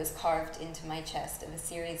that was carved into my chest of a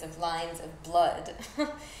series of lines of blood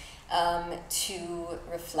to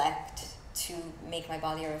reflect, to make my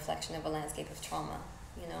body a reflection of a landscape of trauma,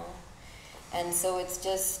 And so it's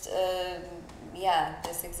just,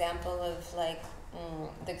 this example of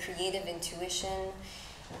the creative intuition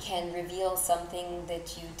can reveal something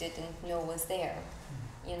that you didn't know was there,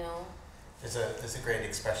 There's a great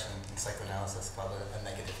expression in psychoanalysis called a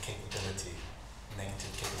negative capability.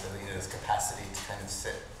 Negative capability is capacity to kind of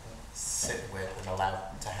sit with and allow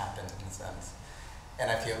it to happen in a sense. And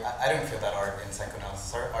I don't feel that art in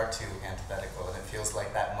psychoanalysis are too antithetical, and it feels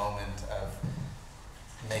like that moment of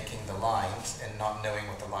making the lines and not knowing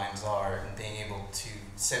what the lines are, and being able to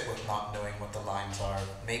sit with not knowing what the lines are,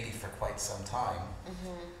 maybe for quite some time,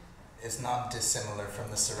 is not dissimilar from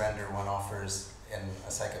the surrender one offers in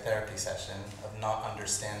a psychotherapy session of not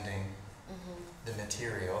understanding the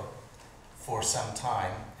material for some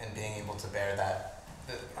time and being able to bear that,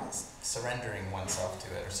 surrendering oneself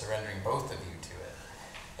to it, or surrendering both of you to it.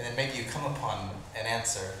 And then maybe you come upon an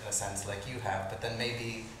answer, in a sense, like you have, but then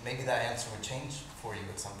maybe that answer would change for you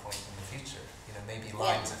at some point in the future. Maybe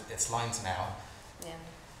lines, it's lines now. Yeah.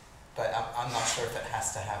 But I'm not sure if it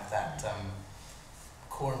has to have that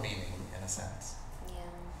core meaning in a sense. Yeah.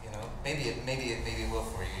 You know, maybe it will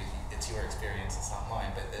for you. It's your experience, it's not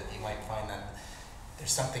mine. But that you might find that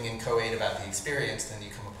there's something inchoate about the experience, then you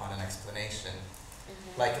come upon an explanation.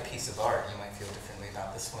 Like a piece of art, you might feel differently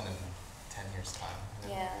about this one in 10 years' time. You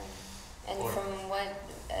know? Yeah. And from what,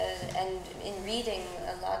 and in reading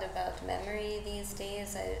a lot about memory these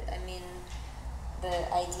days, I mean,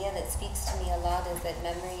 the idea that speaks to me a lot is that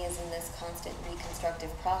memory is in this constant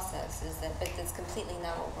reconstructive process, but that's completely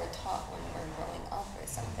not what we're taught when we're growing up or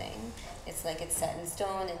something. It's like it's set in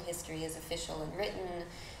stone and history is official and written,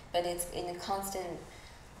 but it's in a constant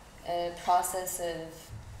process of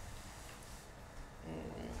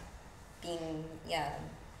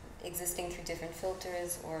existing through different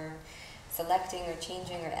filters, or selecting or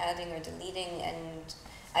changing or adding or deleting. And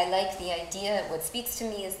I like the idea, what speaks to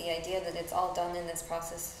me is the idea that it's all done in this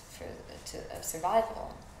process of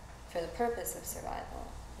survival, for the purpose of survival,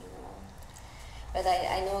 you know. But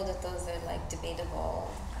I know that those are like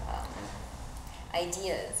debatable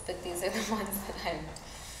ideas, but these are the ones that I'm...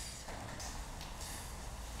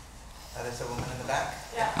 There's a woman in the back.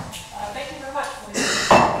 Yeah, thank you very much for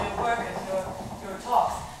your work and your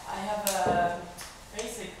talks. I have a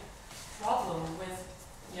basic problem with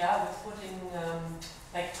putting,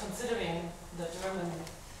 like considering the German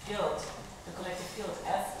guilt, the collective guilt,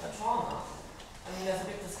 as a trauma. I mean, there's a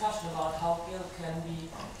big discussion about how guilt can be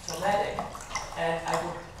traumatic, and I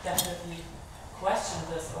would definitely question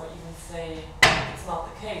this, or even say it's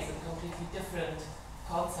not the case, it's completely different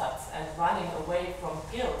concepts, and running away from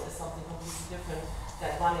guilt is something completely different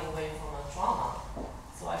than running away from a trauma.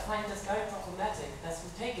 So I find this very problematic, that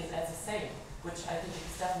we take it as the same, which I think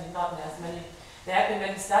is definitely not. There have been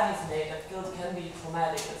many studies made that guilt can be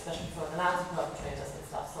traumatic, especially for the Nazi perpetrators and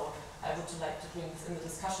stuff. So I would like to bring this in the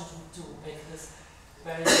discussion to make this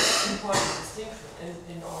very important distinction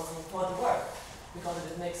in also for the work, because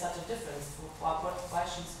it makes such a difference to why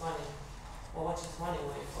she's running, or what she's running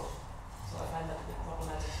away from. So I find that a bit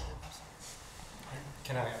problematic.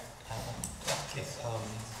 Can I? Please.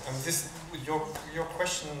 Your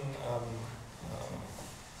question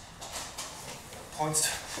points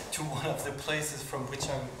to one of the places from which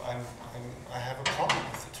I have a problem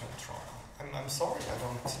with the term trauma. I'm sorry,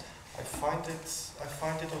 I find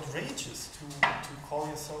it outrageous to call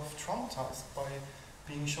yourself traumatized by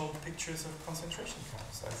being shown pictures of concentration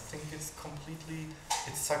camps. I think it's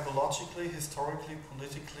psychologically, historically,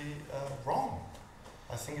 politically wrong.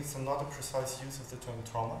 I think it's not a precise use of the term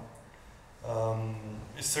trauma.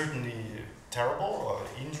 It's certainly terrible or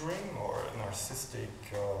injuring or narcissistic,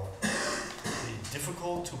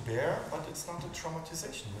 difficult to bear, but it's not a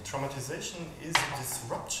traumatization. The traumatization is a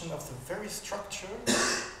disruption of the very structure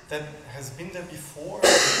that has been there before,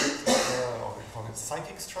 or we call it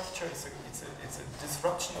psychic structure. It's a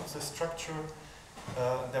disruption of the structure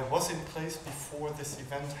that was in place before this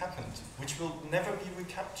event happened, which will never be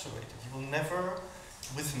recapitulated. You will never,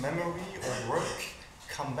 with memory or work,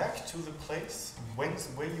 come back to the place where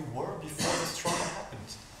you were before this trauma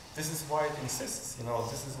happened. This is why it insists,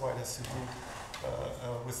 this is why it has to do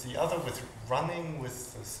with running,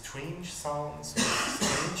 with strange sounds, with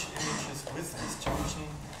strange images, with disjunction.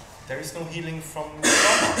 There is no healing from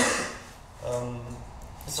trauma.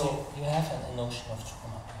 So you have a notion of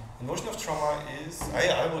trauma. The notion of trauma is,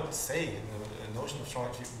 I would say, a notion of trauma,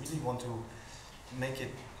 if you really want to make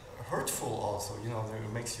it hurtful also,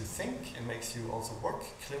 it makes you think, it makes you also work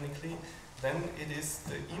clinically, then it is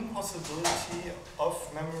the impossibility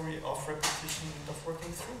of memory, of repetition, and of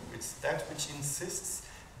working through. It's that which insists,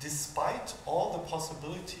 despite all the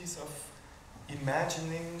possibilities of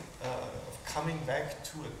imagining, of coming back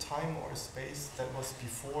to a time or a space that was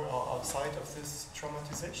before or outside of this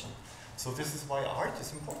traumatization. So this is why art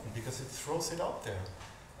is important, because it throws it out there.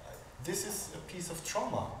 This is a piece of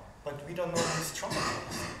trauma, but we don't know who's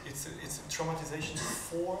traumatized. It's a traumatization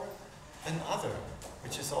for another,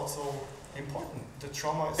 which is also important. The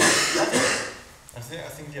trauma is the other.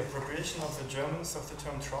 I think the appropriation of the Germans of the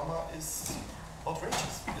term trauma is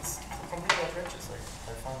outrageous. It's completely outrageous.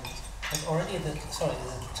 I find it. And already the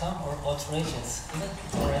term outrageous, isn't it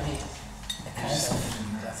already a kind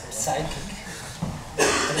of psychic?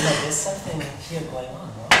 But there's something here going on,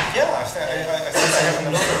 no? Yeah, I think I have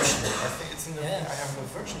an aversion. I think it's I have an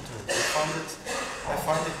aversion to it. I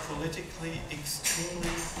find it politically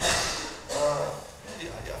extremely.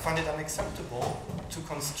 I find it unacceptable to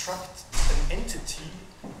construct an entity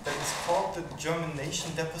that is called the German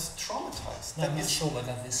nation that was traumatized. No, I'm not sure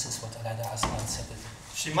whether this is what Elana Katz said.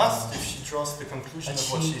 She must, if she draws the conclusion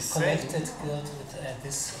of what she's saying. She connected guilt with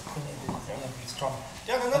this strong.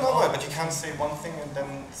 Yeah, no, but you can't say one thing and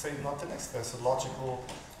then say not the next. There's a logical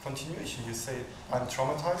continuation. You say, I'm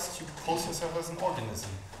traumatized, you pose yourself as an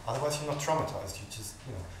organism. Otherwise you're not traumatized, you just,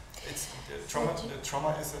 you know. It's,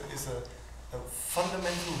 trauma is a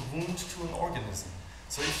fundamental wound to an organism.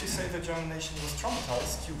 So if you say the German nation was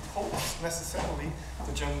traumatized, you pose necessarily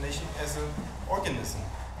the German nation as an organism,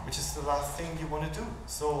 which is the last thing you want to do.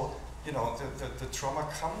 So, you know, the trauma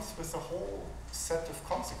comes with a whole set of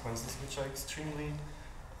consequences which are extremely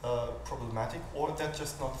problematic, or that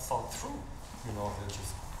just not thought through. You know, they're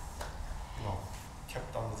just, you know,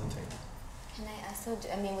 kept under the table. Can I ask, so,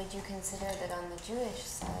 I mean, would you consider that on the Jewish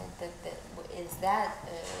side, is that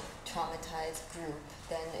a traumatized group?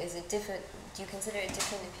 Then is it different? Do you consider it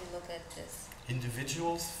different if you look at this?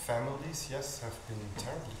 Individuals, families, yes, have been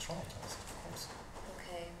terribly traumatized, of course.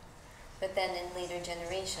 Okay, but then in later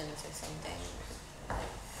generations or something,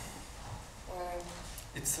 or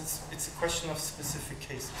it's a question of specific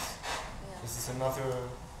cases. yeah. This is another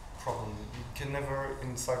problem. You can never,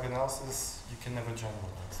 in psychoanalysis, you can never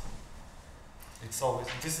generalize. It's always,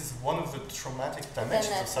 this is one of the traumatic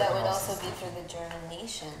dimensions of psychoanalysis. That would also be for the German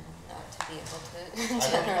nation, not to be able to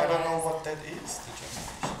generalize. I don't know what that is, the German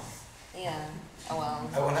nation. Yeah, oh well.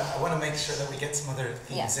 I want to make sure that we get some other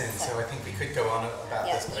themes in, so I think we could go on about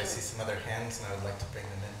this, but I see some other hands and I would like to bring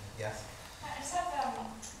them in. Yes? I just have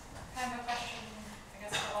kind of a question, I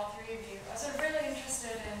guess, for all three of you. I was sort of really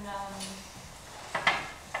interested in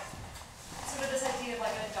sort of this idea of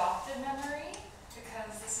like adopted memory,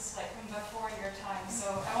 because this is like from before your time.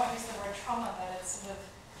 So I won't use the word trauma, but it's sort of,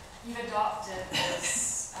 you've adopted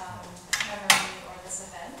this memory or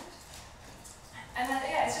this event. And then,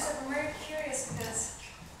 yeah, it's just like, I'm very curious because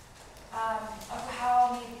of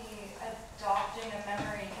how maybe adopting a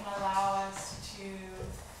memory can allow us to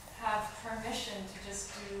have permission to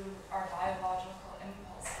just do our biological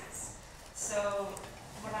impulses. So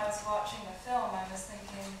when I was watching the film, I was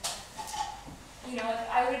thinking, you know,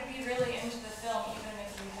 I would be really into the film even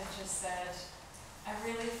if you had just said, I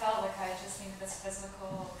really felt like I just needed this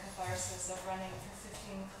physical catharsis of running for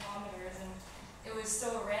 15 kilometers, and it was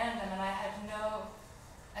so random and I had no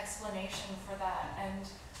explanation for that. And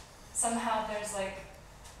somehow there's like,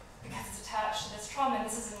 because it's attached to this trauma, and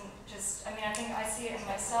this isn't just, I mean, I think I see it in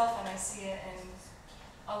myself and I see it in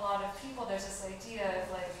a lot of people. There's this idea of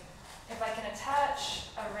like, if I can attach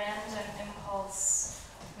a random impulse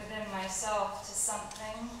within myself to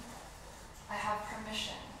something, I have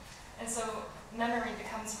permission. And so memory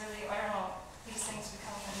becomes really, I don't know, these things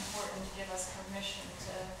become important to give us permission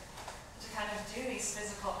to kind of do these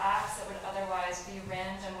physical acts that would otherwise be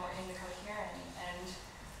random or incoherent. And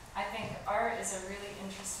I think art is a really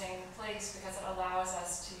interesting place because it allows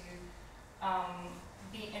us to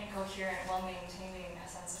be incoherent while maintaining a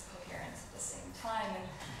sense of coherence at the same time. And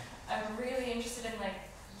I'm really interested in like,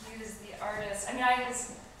 use the artist. I mean, I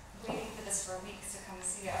was waiting for this for weeks to come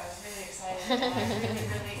see it. I was really excited and I really,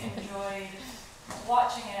 really enjoyed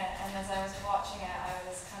watching it. And as I was watching it, I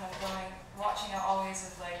was kind of watching it always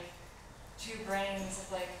with like two brains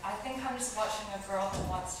of like, I think I'm just watching a girl who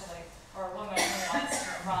wants to like, or a woman who wants to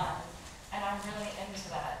run. And I'm really into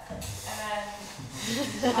that. And then,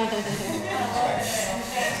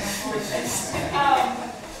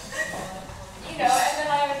 you know, and then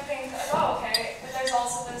I would think, oh, okay, but there's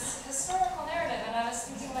also this historical narrative, and I was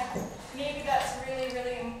thinking like, maybe that's really,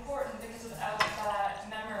 really important because without that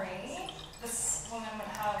memory, this woman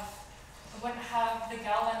wouldn't have the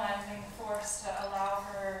galvanizing force to allow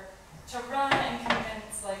her to run and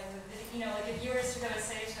convince, like, you know, like if you were to go to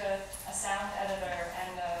say to a sound editor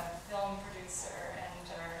and a film producer and,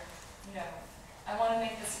 or, you know, I want to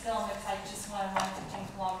make this film if I just want to run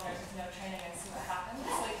 15 kilometers with no training and see what happens.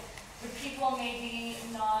 Like, would people maybe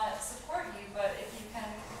not support you, but if you can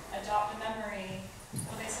adopt a memory,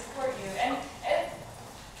 will they support you? And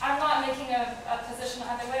I'm not making a position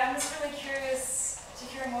either way. I'm just really curious to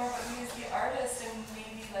hear more about you as the artist and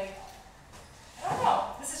maybe like, I don't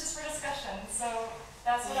know, this is just for discussion. So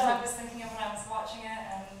that's what I was thinking of when I was watching it,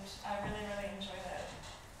 and I really, really enjoyed it.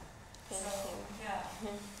 Thank so, you. Yeah.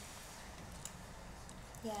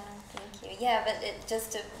 Yeah, thank you. Yeah, but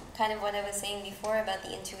just to kind of what I was saying before about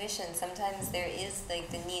the intuition, sometimes there is like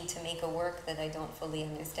the need to make a work that I don't fully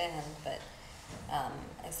understand, but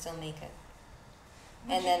I still make it.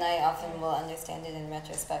 And then I often will understand it in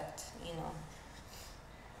retrospect, you know.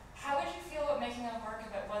 How would you feel about making a work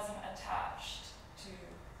if it wasn't attached to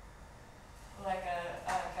like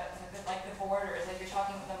like the borders, like you're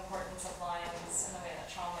talking about the importance of lines and the way that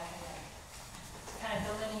trauma can like kind of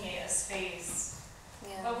delineate a space.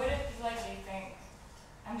 Yeah. But would it be like, do you think,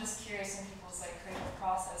 I'm just curious in people's like creative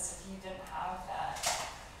process, if you didn't have that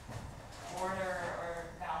border or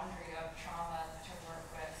boundary of trauma to work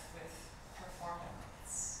with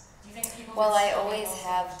performance? Well, I always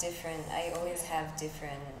have different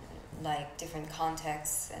different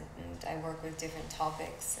contexts, and I work with different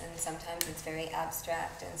topics, and sometimes it's very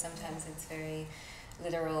abstract, and sometimes it's very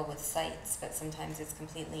literal with sights, but sometimes it's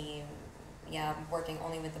completely, working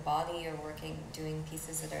only with the body, or doing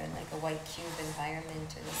pieces that are in like a white cube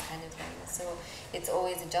environment, or this kind of thing. So it's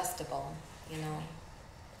always adjustable, you know.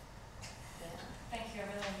 Yeah. Thank you, I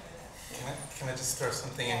really enjoyed it. Can I just throw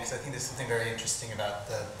something in, because I think there's something very interesting about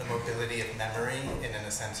the mobility of memory, in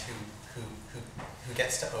a sense, who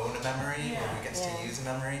gets to own a memory, or who gets to use a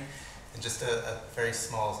memory. And just a very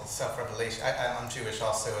small self-revelation. I'm Jewish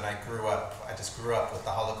also, and I just grew up with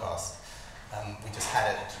the Holocaust. We just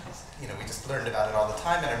had it, we just learned about it all the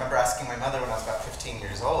time. And I remember asking my mother when I was about 15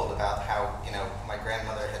 years old about how, my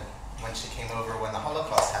grandmother had, when she came over when the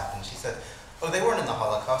Holocaust happened, she said, oh, they weren't in the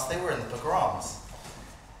Holocaust, they were in the pogroms.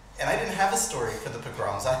 And I didn't have a story for the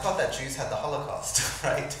pogroms. I thought that Jews had the Holocaust,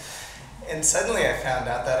 right? And suddenly I found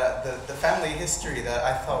out that the family history that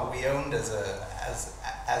I thought we owned as a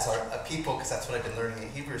people, because that's what I've been learning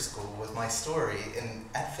in Hebrew school, was my story. And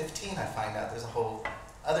at 15, I find out there's a whole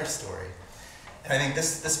other story. And I think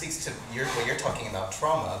this speaks to what you're talking about,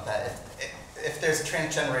 trauma, that if there's a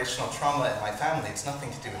transgenerational trauma in my family, it's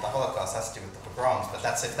nothing to do with the Holocaust, it has to do with the pogroms, but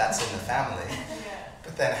that's if that's in the family.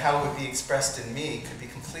 But then how it would be expressed in me could be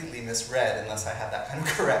completely misread unless I had that kind of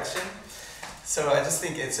correction. So I just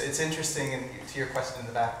think it's interesting, and to your question in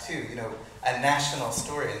the back too, a national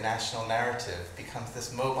story, a national narrative becomes this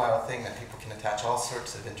mobile thing that people can attach all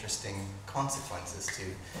sorts of interesting consequences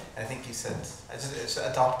to. And I think you said,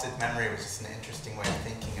 adopted memory was just an interesting way of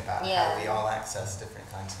thinking about how we all access different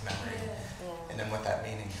kinds of memory, and then what that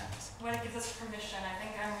meaning has. When it gives us permission, I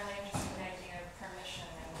think I'm really interested in the idea of permission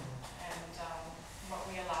and what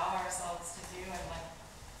we allow ourselves to do, and like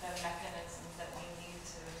the mechanisms that we need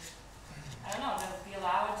to, I don't know, to be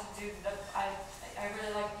allowed to do. I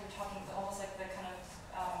really like you're talking almost like the kind of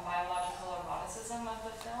biological eroticism of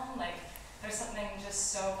the film. Like there's something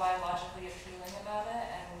just so biologically appealing about it,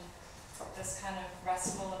 and this kind of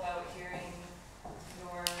restful about hearing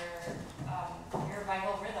your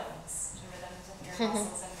vital rhythms, the rhythms of your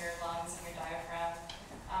muscles and your lungs and your diaphragm.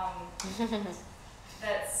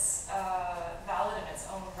 That's valid in its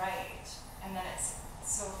own right, and then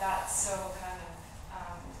that's so kind of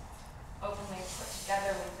openly put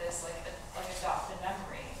together with this like adopted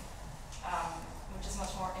memory, which is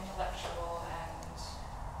much more intellectual and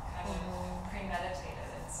kind of premeditated.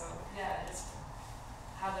 And so it's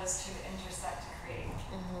how those two intersect to create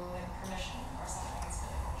like permission or something is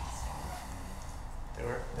really interesting. There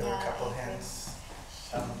were a couple of hands.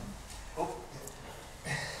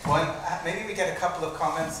 One, maybe we get a couple of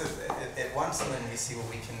comments at once, and then we see what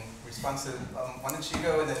we can respond to. Why don't you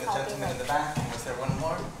go, and then the gentleman in the back, and was there one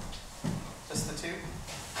more? Just the two?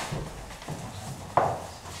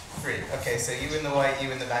 Three. Okay, so you in the white,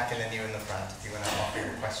 you in the back, and then you in the front, if you want to offer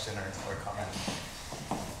your question or comment.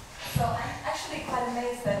 So I'm actually quite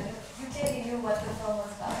amazed that you clearly knew what the film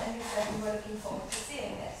was about, and you said you were looking forward to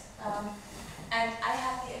seeing it. And I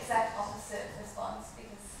had the exact opposite response,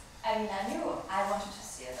 because I knew I wanted to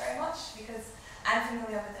see it very much, because I'm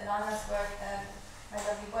familiar with Elana's work and my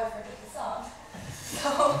lovely boyfriend did the song.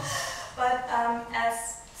 So, but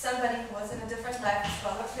as somebody who was in a different life as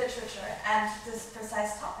well of literature and this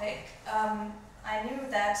precise topic, I knew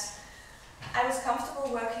that I was comfortable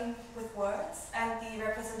working with words and the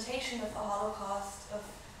representation of the Holocaust, of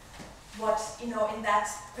what, in that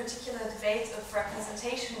particular debate of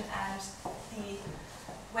representation and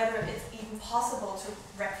whether it's even possible to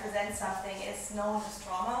represent something is known as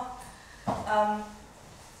trauma.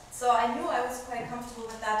 So I knew I was quite comfortable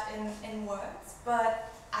with that in words, but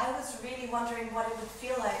I was really wondering what it would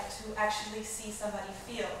feel like to actually see somebody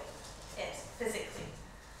feel it physically.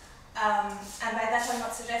 And by that I'm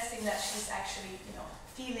not suggesting that she's actually,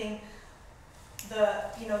 feeling the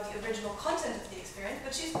original content of the experience,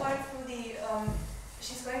 but she's going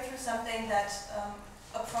through something that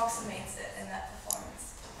approximates it in that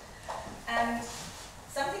performance. And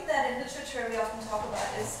something that in literature we often talk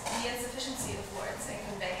about is the insufficiency of words in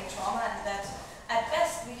conveying trauma, and that at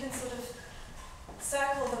best we can sort of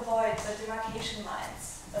circle the void, the demarcation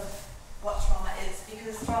lines of what trauma is,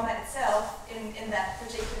 because trauma itself, in that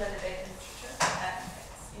particular debate in literature,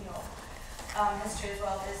 and history as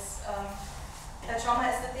well, is that trauma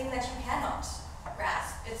is the thing that you cannot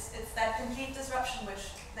grasp. It's that complete disruption,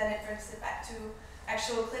 which then it brings it back to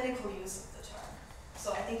actual clinical use of the term.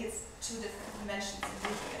 So I think it's two different dimensions in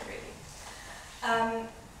using it, really.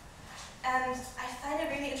 And I find it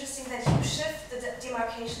really interesting that you shift the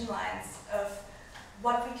demarcation lines of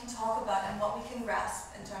what we can talk about and what we can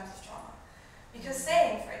grasp in terms of trauma. Because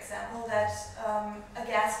saying, for example, that a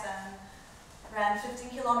gas van ran 15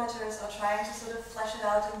 kilometers or trying to sort of flesh it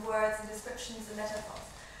out in words and descriptions and metaphors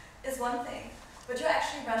is one thing, but you're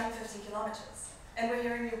actually running 50 kilometers and we're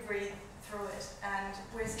hearing you breathe through it and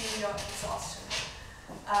we're seeing your exhaustion.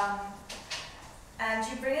 And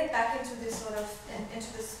you bring it back into this sort of,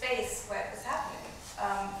 into the space where it was happening,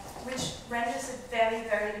 which renders it very,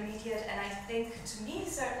 very immediate, and I think, to me,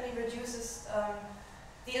 certainly reduces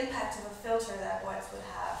the impact of a filter that words would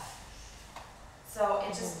have. So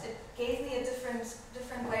it just, it gave me a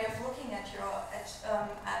different way of looking at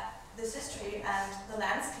at this history and the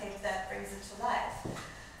landscape that brings it to life.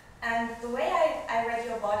 And the way I read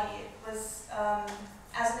your body was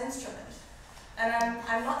as an instrument. And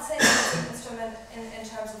I'm not saying it's an instrument in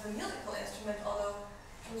terms of a musical instrument, although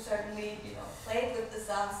you certainly played with the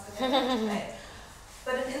sounds that you played.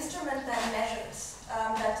 But an instrument that measures,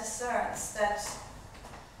 that discerns, that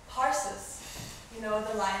parses, the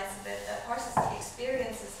lines of it, that parses the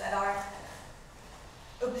experiences that are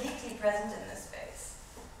obliquely present in this space,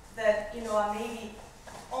 that are maybe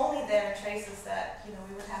only there in traces that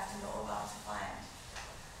we would have to know about to find.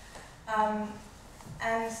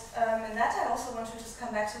 And in that, I also want to just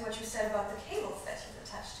come back to what you said about the cables that you've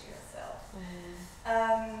attached to yourself.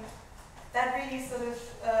 That really sort of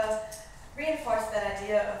reinforced that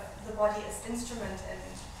idea of the body as instrument and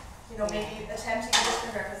maybe attempting a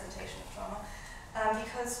different representation of trauma.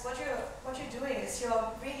 Because what you're doing is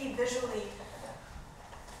you're really visually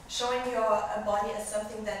showing your body as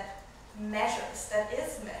something that measures, that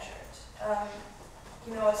is measured.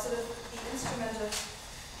 Sort of the instrument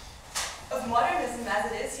of modernism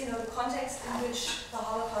as it is, the context in which the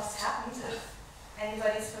Holocaust happened, if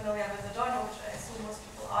anybody's familiar with Adorno, which I assume most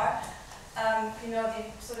people are,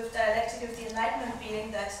 the sort of dialectic of the Enlightenment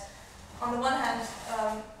being that, on the one hand,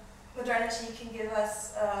 modernity can give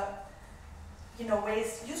us,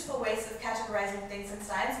 useful ways of categorizing things in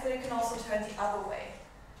science, but it can also turn the other way.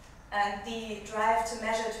 And the drive to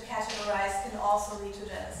measure, to categorize, can also lead to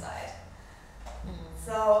genocide.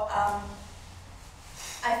 So,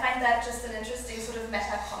 I find that just an interesting sort of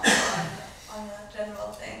meta-comment on the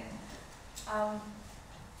general thing.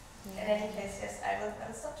 In any case, yes, I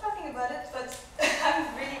will stop talking about it, but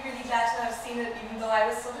I'm really, really glad to have seen it, even though I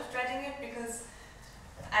was sort of dreading it, because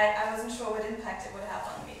I wasn't sure what impact it would have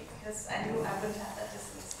on me, because I knew I wouldn't have that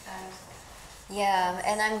distance.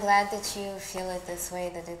 And I'm glad that you feel it this way,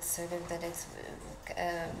 that it's sort of, that it's,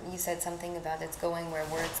 you said something about it's going where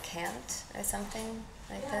words can't, or something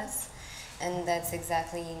like this. And that's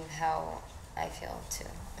exactly how I feel too.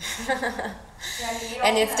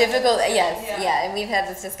 And it's difficult, and we've had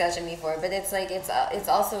this discussion before, but it's like, it's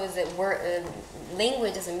also is that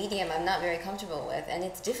language as a medium I'm not very comfortable with, and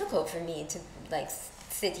it's difficult for me to like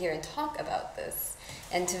sit here and talk about this,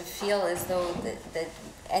 and to feel as though that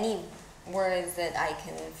any words that I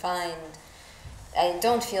can find, I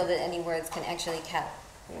don't feel that any words can actually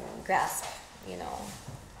grasp,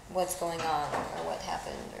 what's going on or what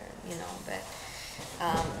happened, or but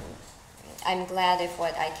I'm glad if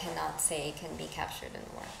what I cannot say can be captured in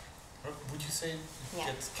the work. Would you say it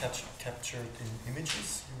gets captured in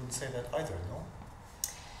images? You wouldn't say that either, no?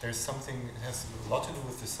 There's something, it has a lot to do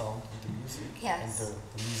with the sound and the music, and the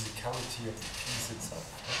musicality of the piece itself.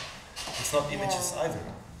 Right? It's not images either.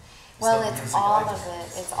 It's all of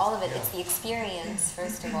it. It's all of it. It's the experience,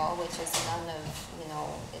 first of all, which is none of,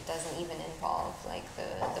 it doesn't even involve like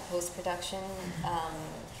the post-production.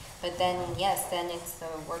 But then, then it's the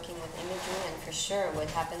working with imagery, and for sure what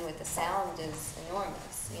happened with the sound is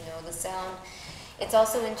enormous. The sound, it's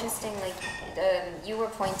also interesting, like you were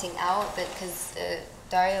pointing out that, because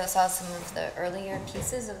Dario saw some of the earlier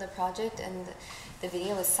pieces of the project and the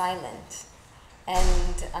video was silent.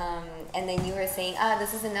 And then you were saying,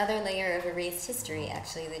 this is another layer of erased history,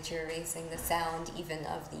 actually, that you're erasing the sound even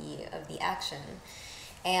of the action.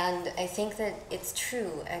 And I think that it's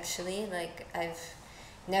true, actually. Like, I've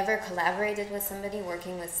never collaborated with somebody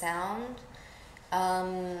working with sound.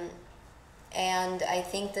 And I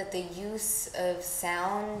think that the use of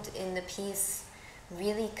sound in the piece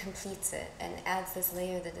really completes it and adds this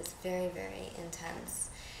layer that is very, very intense.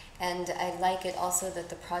 And I like it also that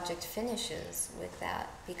the project finishes with that,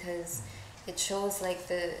 because it shows like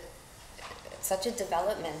such a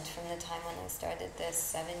development from the time when I started this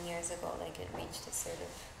 7 years ago, like it reached a sort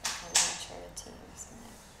of maturity or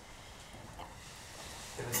something.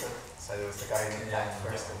 So there was the guy in the back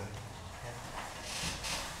first.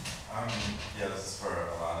 This is for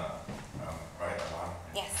Elana, right, Elana?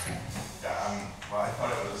 Yes. Well, I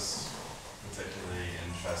thought it was particularly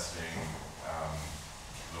interesting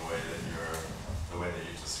the way that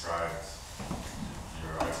you described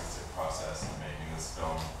your artistic process and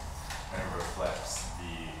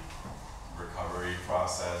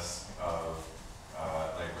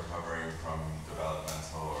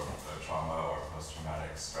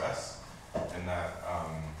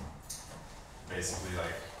basically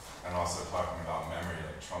like, and also talking about memory,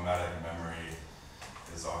 like traumatic memory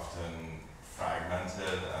is often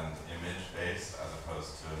fragmented and image-based as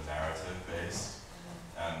opposed to narrative-based.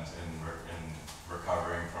 And in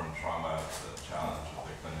recovering from trauma, the challenge of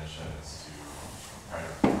the clinician is to kind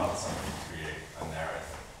of help somebody create a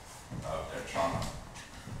narrative of their trauma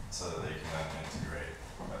so that they can then integrate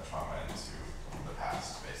that trauma into the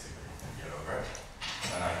past, basically, and get over it.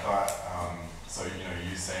 And I thought, so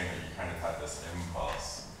you saying that you kind of had this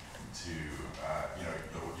impulse to,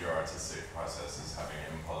 your artistic process is having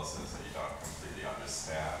impulses that you don't completely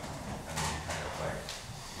understand, and then you kind of like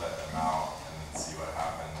let them out and then see what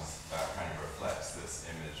happens. That kind of reflects this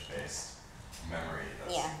image-based memory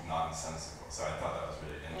that's nonsensical. So I thought that was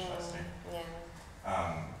really interesting.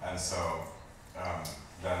 And so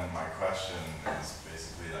then my question is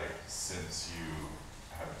basically like, since you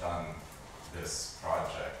have done this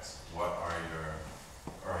project, what are your,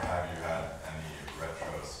 or have you had any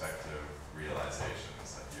retrospective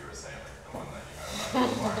realizations that you were saying, like the one that you had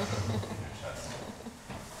about in your chest?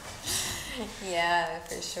 Yeah,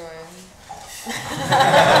 for sure.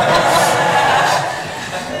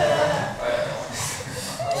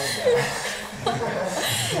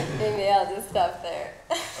 Maybe I'll just stop there.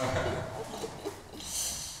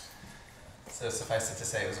 So suffice it to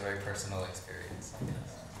say, it was a very personal experience, I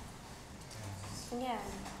guess. Yeah.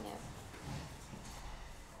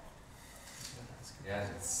 Yeah,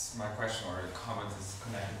 it's my question or a comment is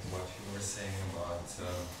connected to what you were saying about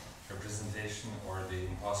representation or the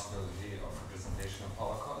impossibility of representation of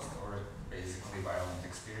Holocaust or basically violent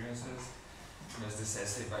experiences. There's this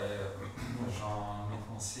essay by Jean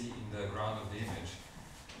Mitmoncy in The Ground of the Image,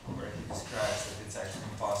 where he describes that it's actually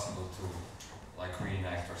impossible to like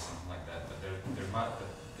reenact or something like that, but there's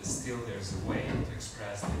a way to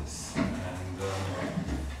express this. And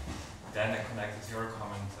then I connected to your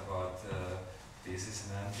comment about thesis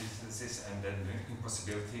and antithesis, and then the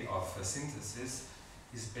impossibility of synthesis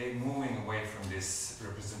is moving away from this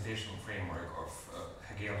representational framework of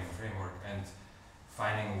Hegelian framework and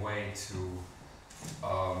finding a way to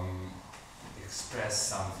express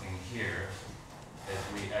something here that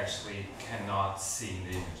we actually cannot see in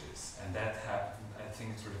the images. And that happened, I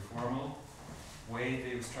think, through the formal way that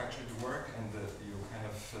you structured the work, and you kind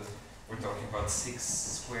of, we're talking about 6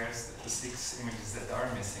 squares, the 6 images that are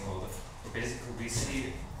missing all the, basically we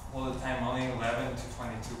see all the time only 11 to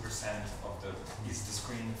 22% of the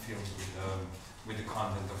screen filled with the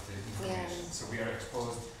content of the information. So we are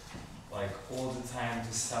exposed like all the time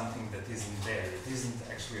to something that isn't there, that isn't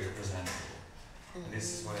actually representable. And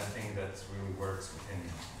this is what I think that really works within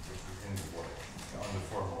the work on the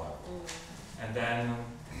formal level. And then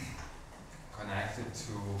connected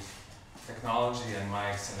to technology and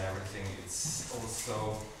mics and everything, it's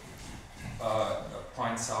also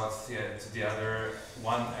points out to the other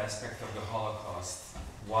one aspect of the Holocaust,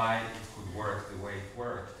 why it could work the way it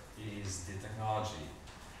worked, is the technology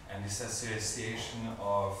and this association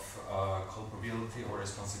of culpability or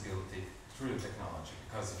responsibility through the technology.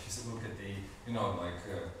 Because if you look at the,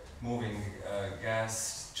 moving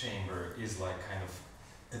gas chamber is like kind of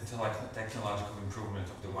technological improvement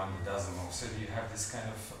of the one that doesn't move. So you have this kind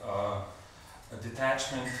of a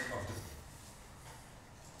detachment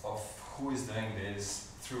of who is doing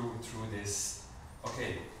this through this.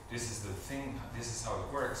 Okay, this is the thing. This is how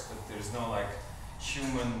it works. But there's no like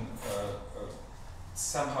human.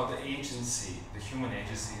 Somehow the human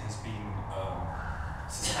agency has been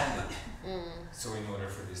suspended. So in order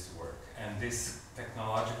for this to work, and this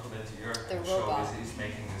technological that you're showing is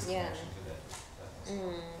making this connection to that.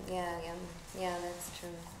 Yeah, that's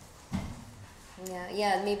true.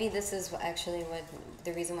 Yeah, maybe this is actually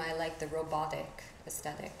the reason why I like the robotic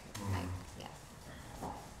aesthetic. I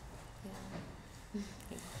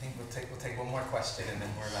think we'll take one more question and then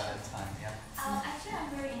we're out of time. Yeah. Actually, I'm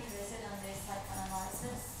very interested on this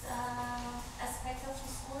psychoanalysis aspect of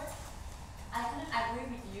this work. I kind of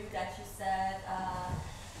agree with you that you said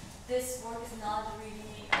this work is not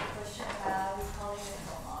really a question about recalling the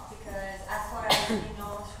trauma, because as far as we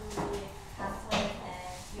know through the pamphlet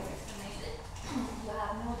and your explanation, you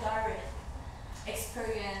have no direct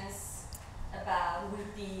experience with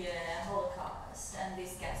the Holocaust and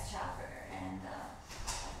this gas chamber. And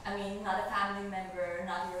not a family member,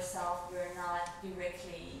 not yourself, you're not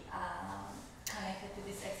directly connected to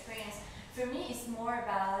this experience. For me, it's more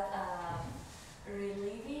about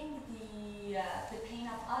relieving the pain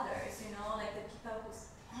of others, like the people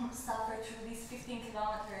who suffer through these 15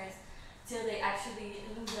 kilometers till they actually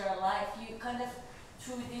lose their life. You kind of,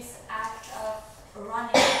 through this act of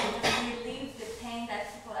running, you just relieve the pain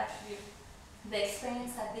that people actually, the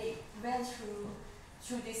experience that they went through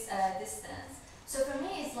through this distance. So for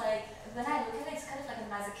me, it's like, when I look at it, it's kind of like a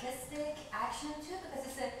masochistic action too, because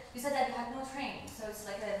it's you said that you have no training, so it's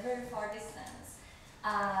like a very far distance.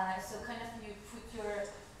 So kind of you put your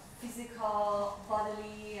physical,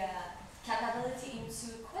 bodily capability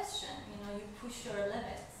into question, you know, you push your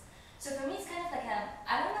limits. So for me, it's kind of like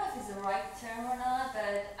I don't know if it's the right term or not,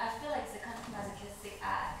 but I feel like it's a kind of masochistic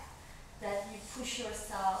act that you push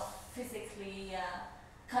yourself physically,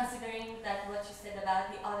 considering that what you said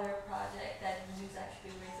about the other project that you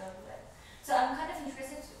actually resolved with. So I'm kind of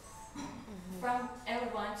interested from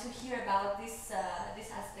everyone to hear about this this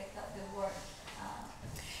aspect of the work.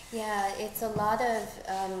 Yeah, it's a lot of,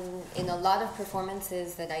 in a lot of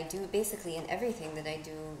performances that I do, basically in everything that I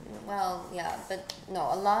do, well, yeah, but no,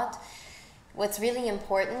 a lot. What's really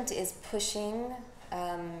important is pushing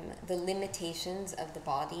the limitations of the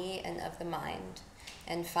body and of the mind,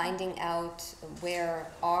 and finding out where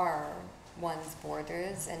are one's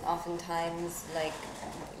borders, and oftentimes, like,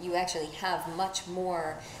 you actually have much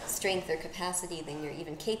more strength or capacity than you're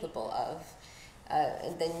even capable of.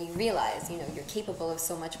 Than you realize, you know, you're capable of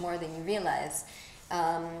so much more than you realize.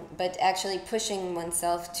 But actually pushing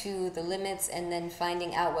oneself to the limits and then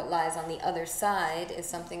finding out what lies on the other side is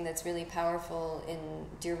something that's really powerful in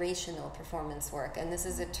durational performance work. And this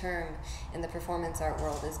is a term in the performance art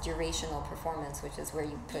world, is durational performance, which is where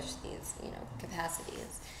you push these, you know,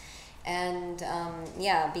 capacities. And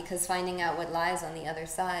yeah, because finding out what lies on the other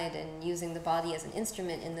side and using the body as an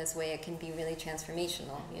instrument in this way, it can be really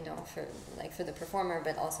transformational, you know, for the performer,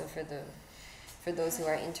 but also for those who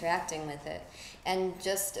are interacting with it. And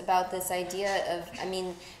just about this idea of, I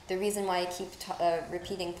mean, the reason why I keep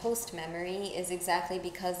repeating post-memory is exactly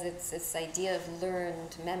because it's this idea of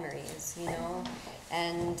learned memories, you know.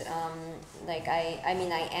 And like I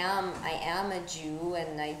mean, I am a Jew,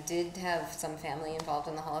 and I did have some family involved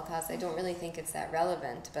in the Holocaust. I don't really think it's that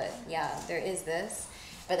relevant, but yeah, there is this.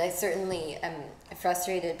 But I certainly am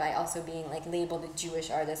frustrated by also being like labeled a Jewish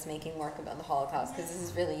artist making work about the Holocaust, because this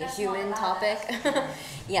is really a human topic.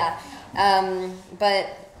 Yeah, but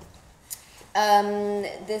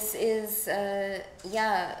this is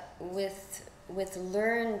yeah, with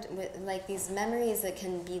learned, like these memories that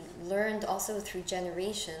can be learned also through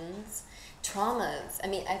generations, traumas. I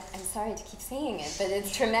mean, I'm sorry to keep saying it, but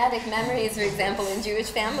it's traumatic memories, for example, in Jewish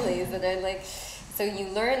families that are like. So you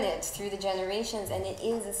learn it through the generations, and it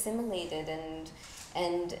is assimilated,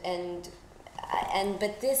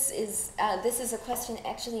 but this is a question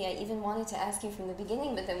actually I even wanted to ask you from the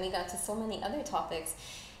beginning, but then we got to so many other topics,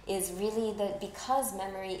 is really that because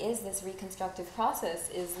memory is this reconstructive process,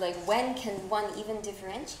 is like, when can one even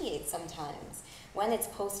differentiate sometimes? When it's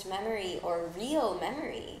post-memory or real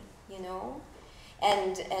memory, you know?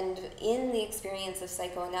 And in the experience of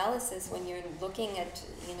psychoanalysis, when you're looking at,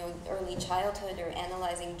 you know, early childhood or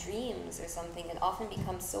analyzing dreams or something, it often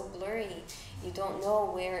becomes so blurry. You don't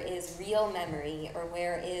know where is real memory or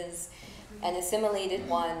where is an assimilated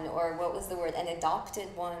one, or what was the word, an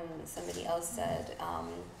adopted one, somebody else said,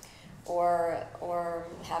 or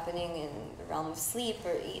happening in the realm of sleep,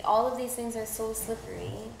 or all of these things are so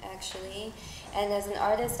slippery, actually. And as an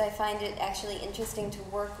artist, I find it actually interesting to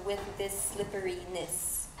work with this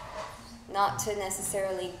slipperiness, not to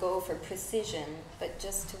necessarily go for precision, but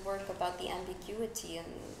just to work about the ambiguity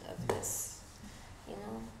of this, you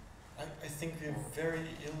know? I think we're very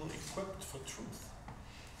ill-equipped for truth.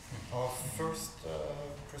 Our first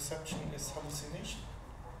perception is hallucination.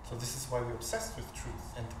 So this is why we're obsessed with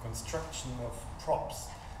truth and the construction of props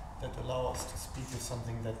that allow us to speak of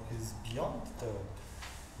something that is beyond the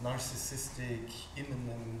narcissistic,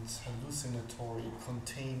 immanent, hallucinatory,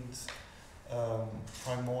 contained,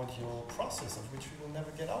 primordial process of which we will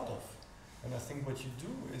never get out of. And I think what you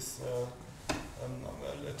do is,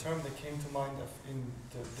 a term that came to mind in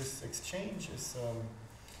this exchange is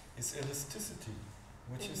elasticity,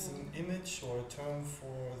 which is an image or a term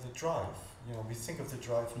for the drive. You know, we think of the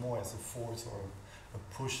drive more as a force or a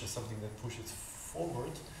push or something that pushes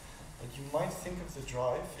forward. But you might think of the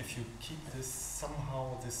drive, if you keep this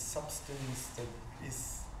somehow, this substance that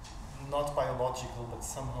is not biological, but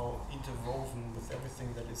somehow interwoven with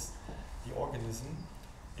everything that is the organism.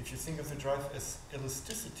 If you think of the drive as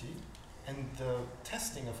elasticity and the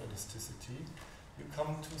testing of elasticity, you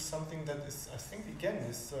come to something that is, I think, again,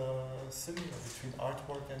 is similar between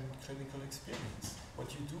artwork and clinical experience.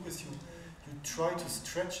 What you do is you try to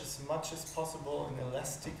stretch as much as possible an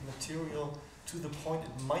elastic material to the point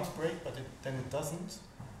it might break, but then it doesn't,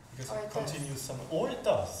 because it continues somewhere. Or it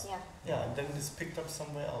does. Yeah. Yeah, and then it is picked up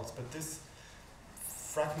somewhere else. But this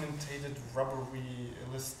fragmented, rubbery,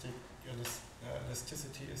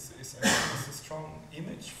 elasticity is a strong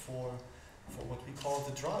image for for what we call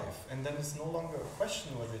the drive. And then it's no longer a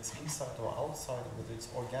question whether it's inside or outside, or whether it's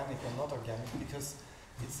organic or not organic, because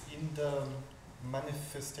it's in the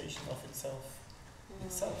manifestation of itself.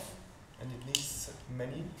 And it needs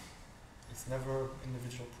many. It's never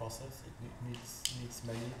individual process. It needs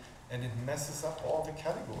many, and it messes up all the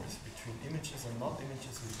categories between images and not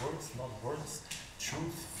images, words, not words,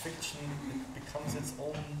 truth, fiction. It becomes its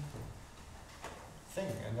own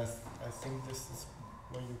thing, and I think this is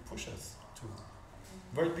where you push us to,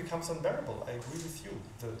 where it becomes unbearable. I agree with you.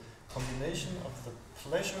 The combination of the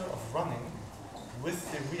pleasure of running with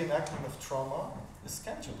the reenactment of trauma is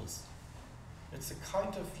scandalous. It's a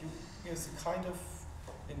kind of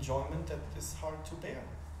enjoyment that is hard to bear.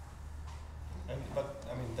 But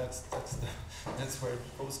I mean that's where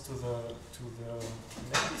it goes to the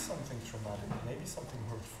maybe something traumatic, maybe something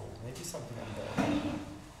hurtful, maybe something unbearable.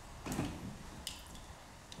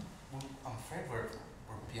 I'm afraid we're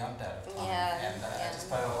beyond that time, and I just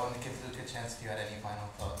thought I wanted to give Luca a chance if you had any final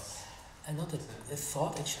thoughts. Not a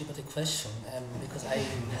thought actually, but a question, because I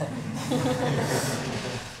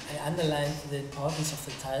I underlined the importance of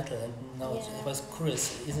the title, and now I was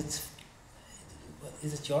curious.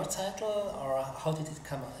 Is it your title, or how did it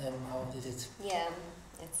come? How did it? Yeah,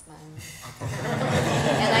 it's mine.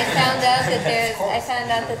 And I found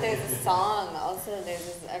out that there's a song. Also,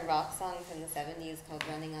 there's a rock song from the '70s called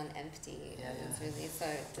 "Running on Empty." Yeah, It's really so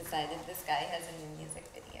decided this guy has a new music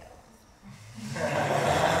video.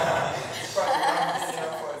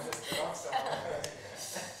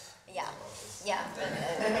 Yeah. Do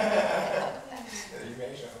you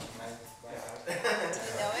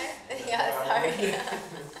know it? Yeah, sorry.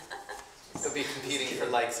 They'll be competing for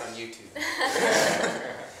likes on YouTube.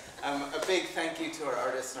 A big thank you to our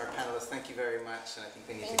artists and our panelists. Thank you very much, and I think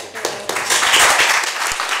we need to give them.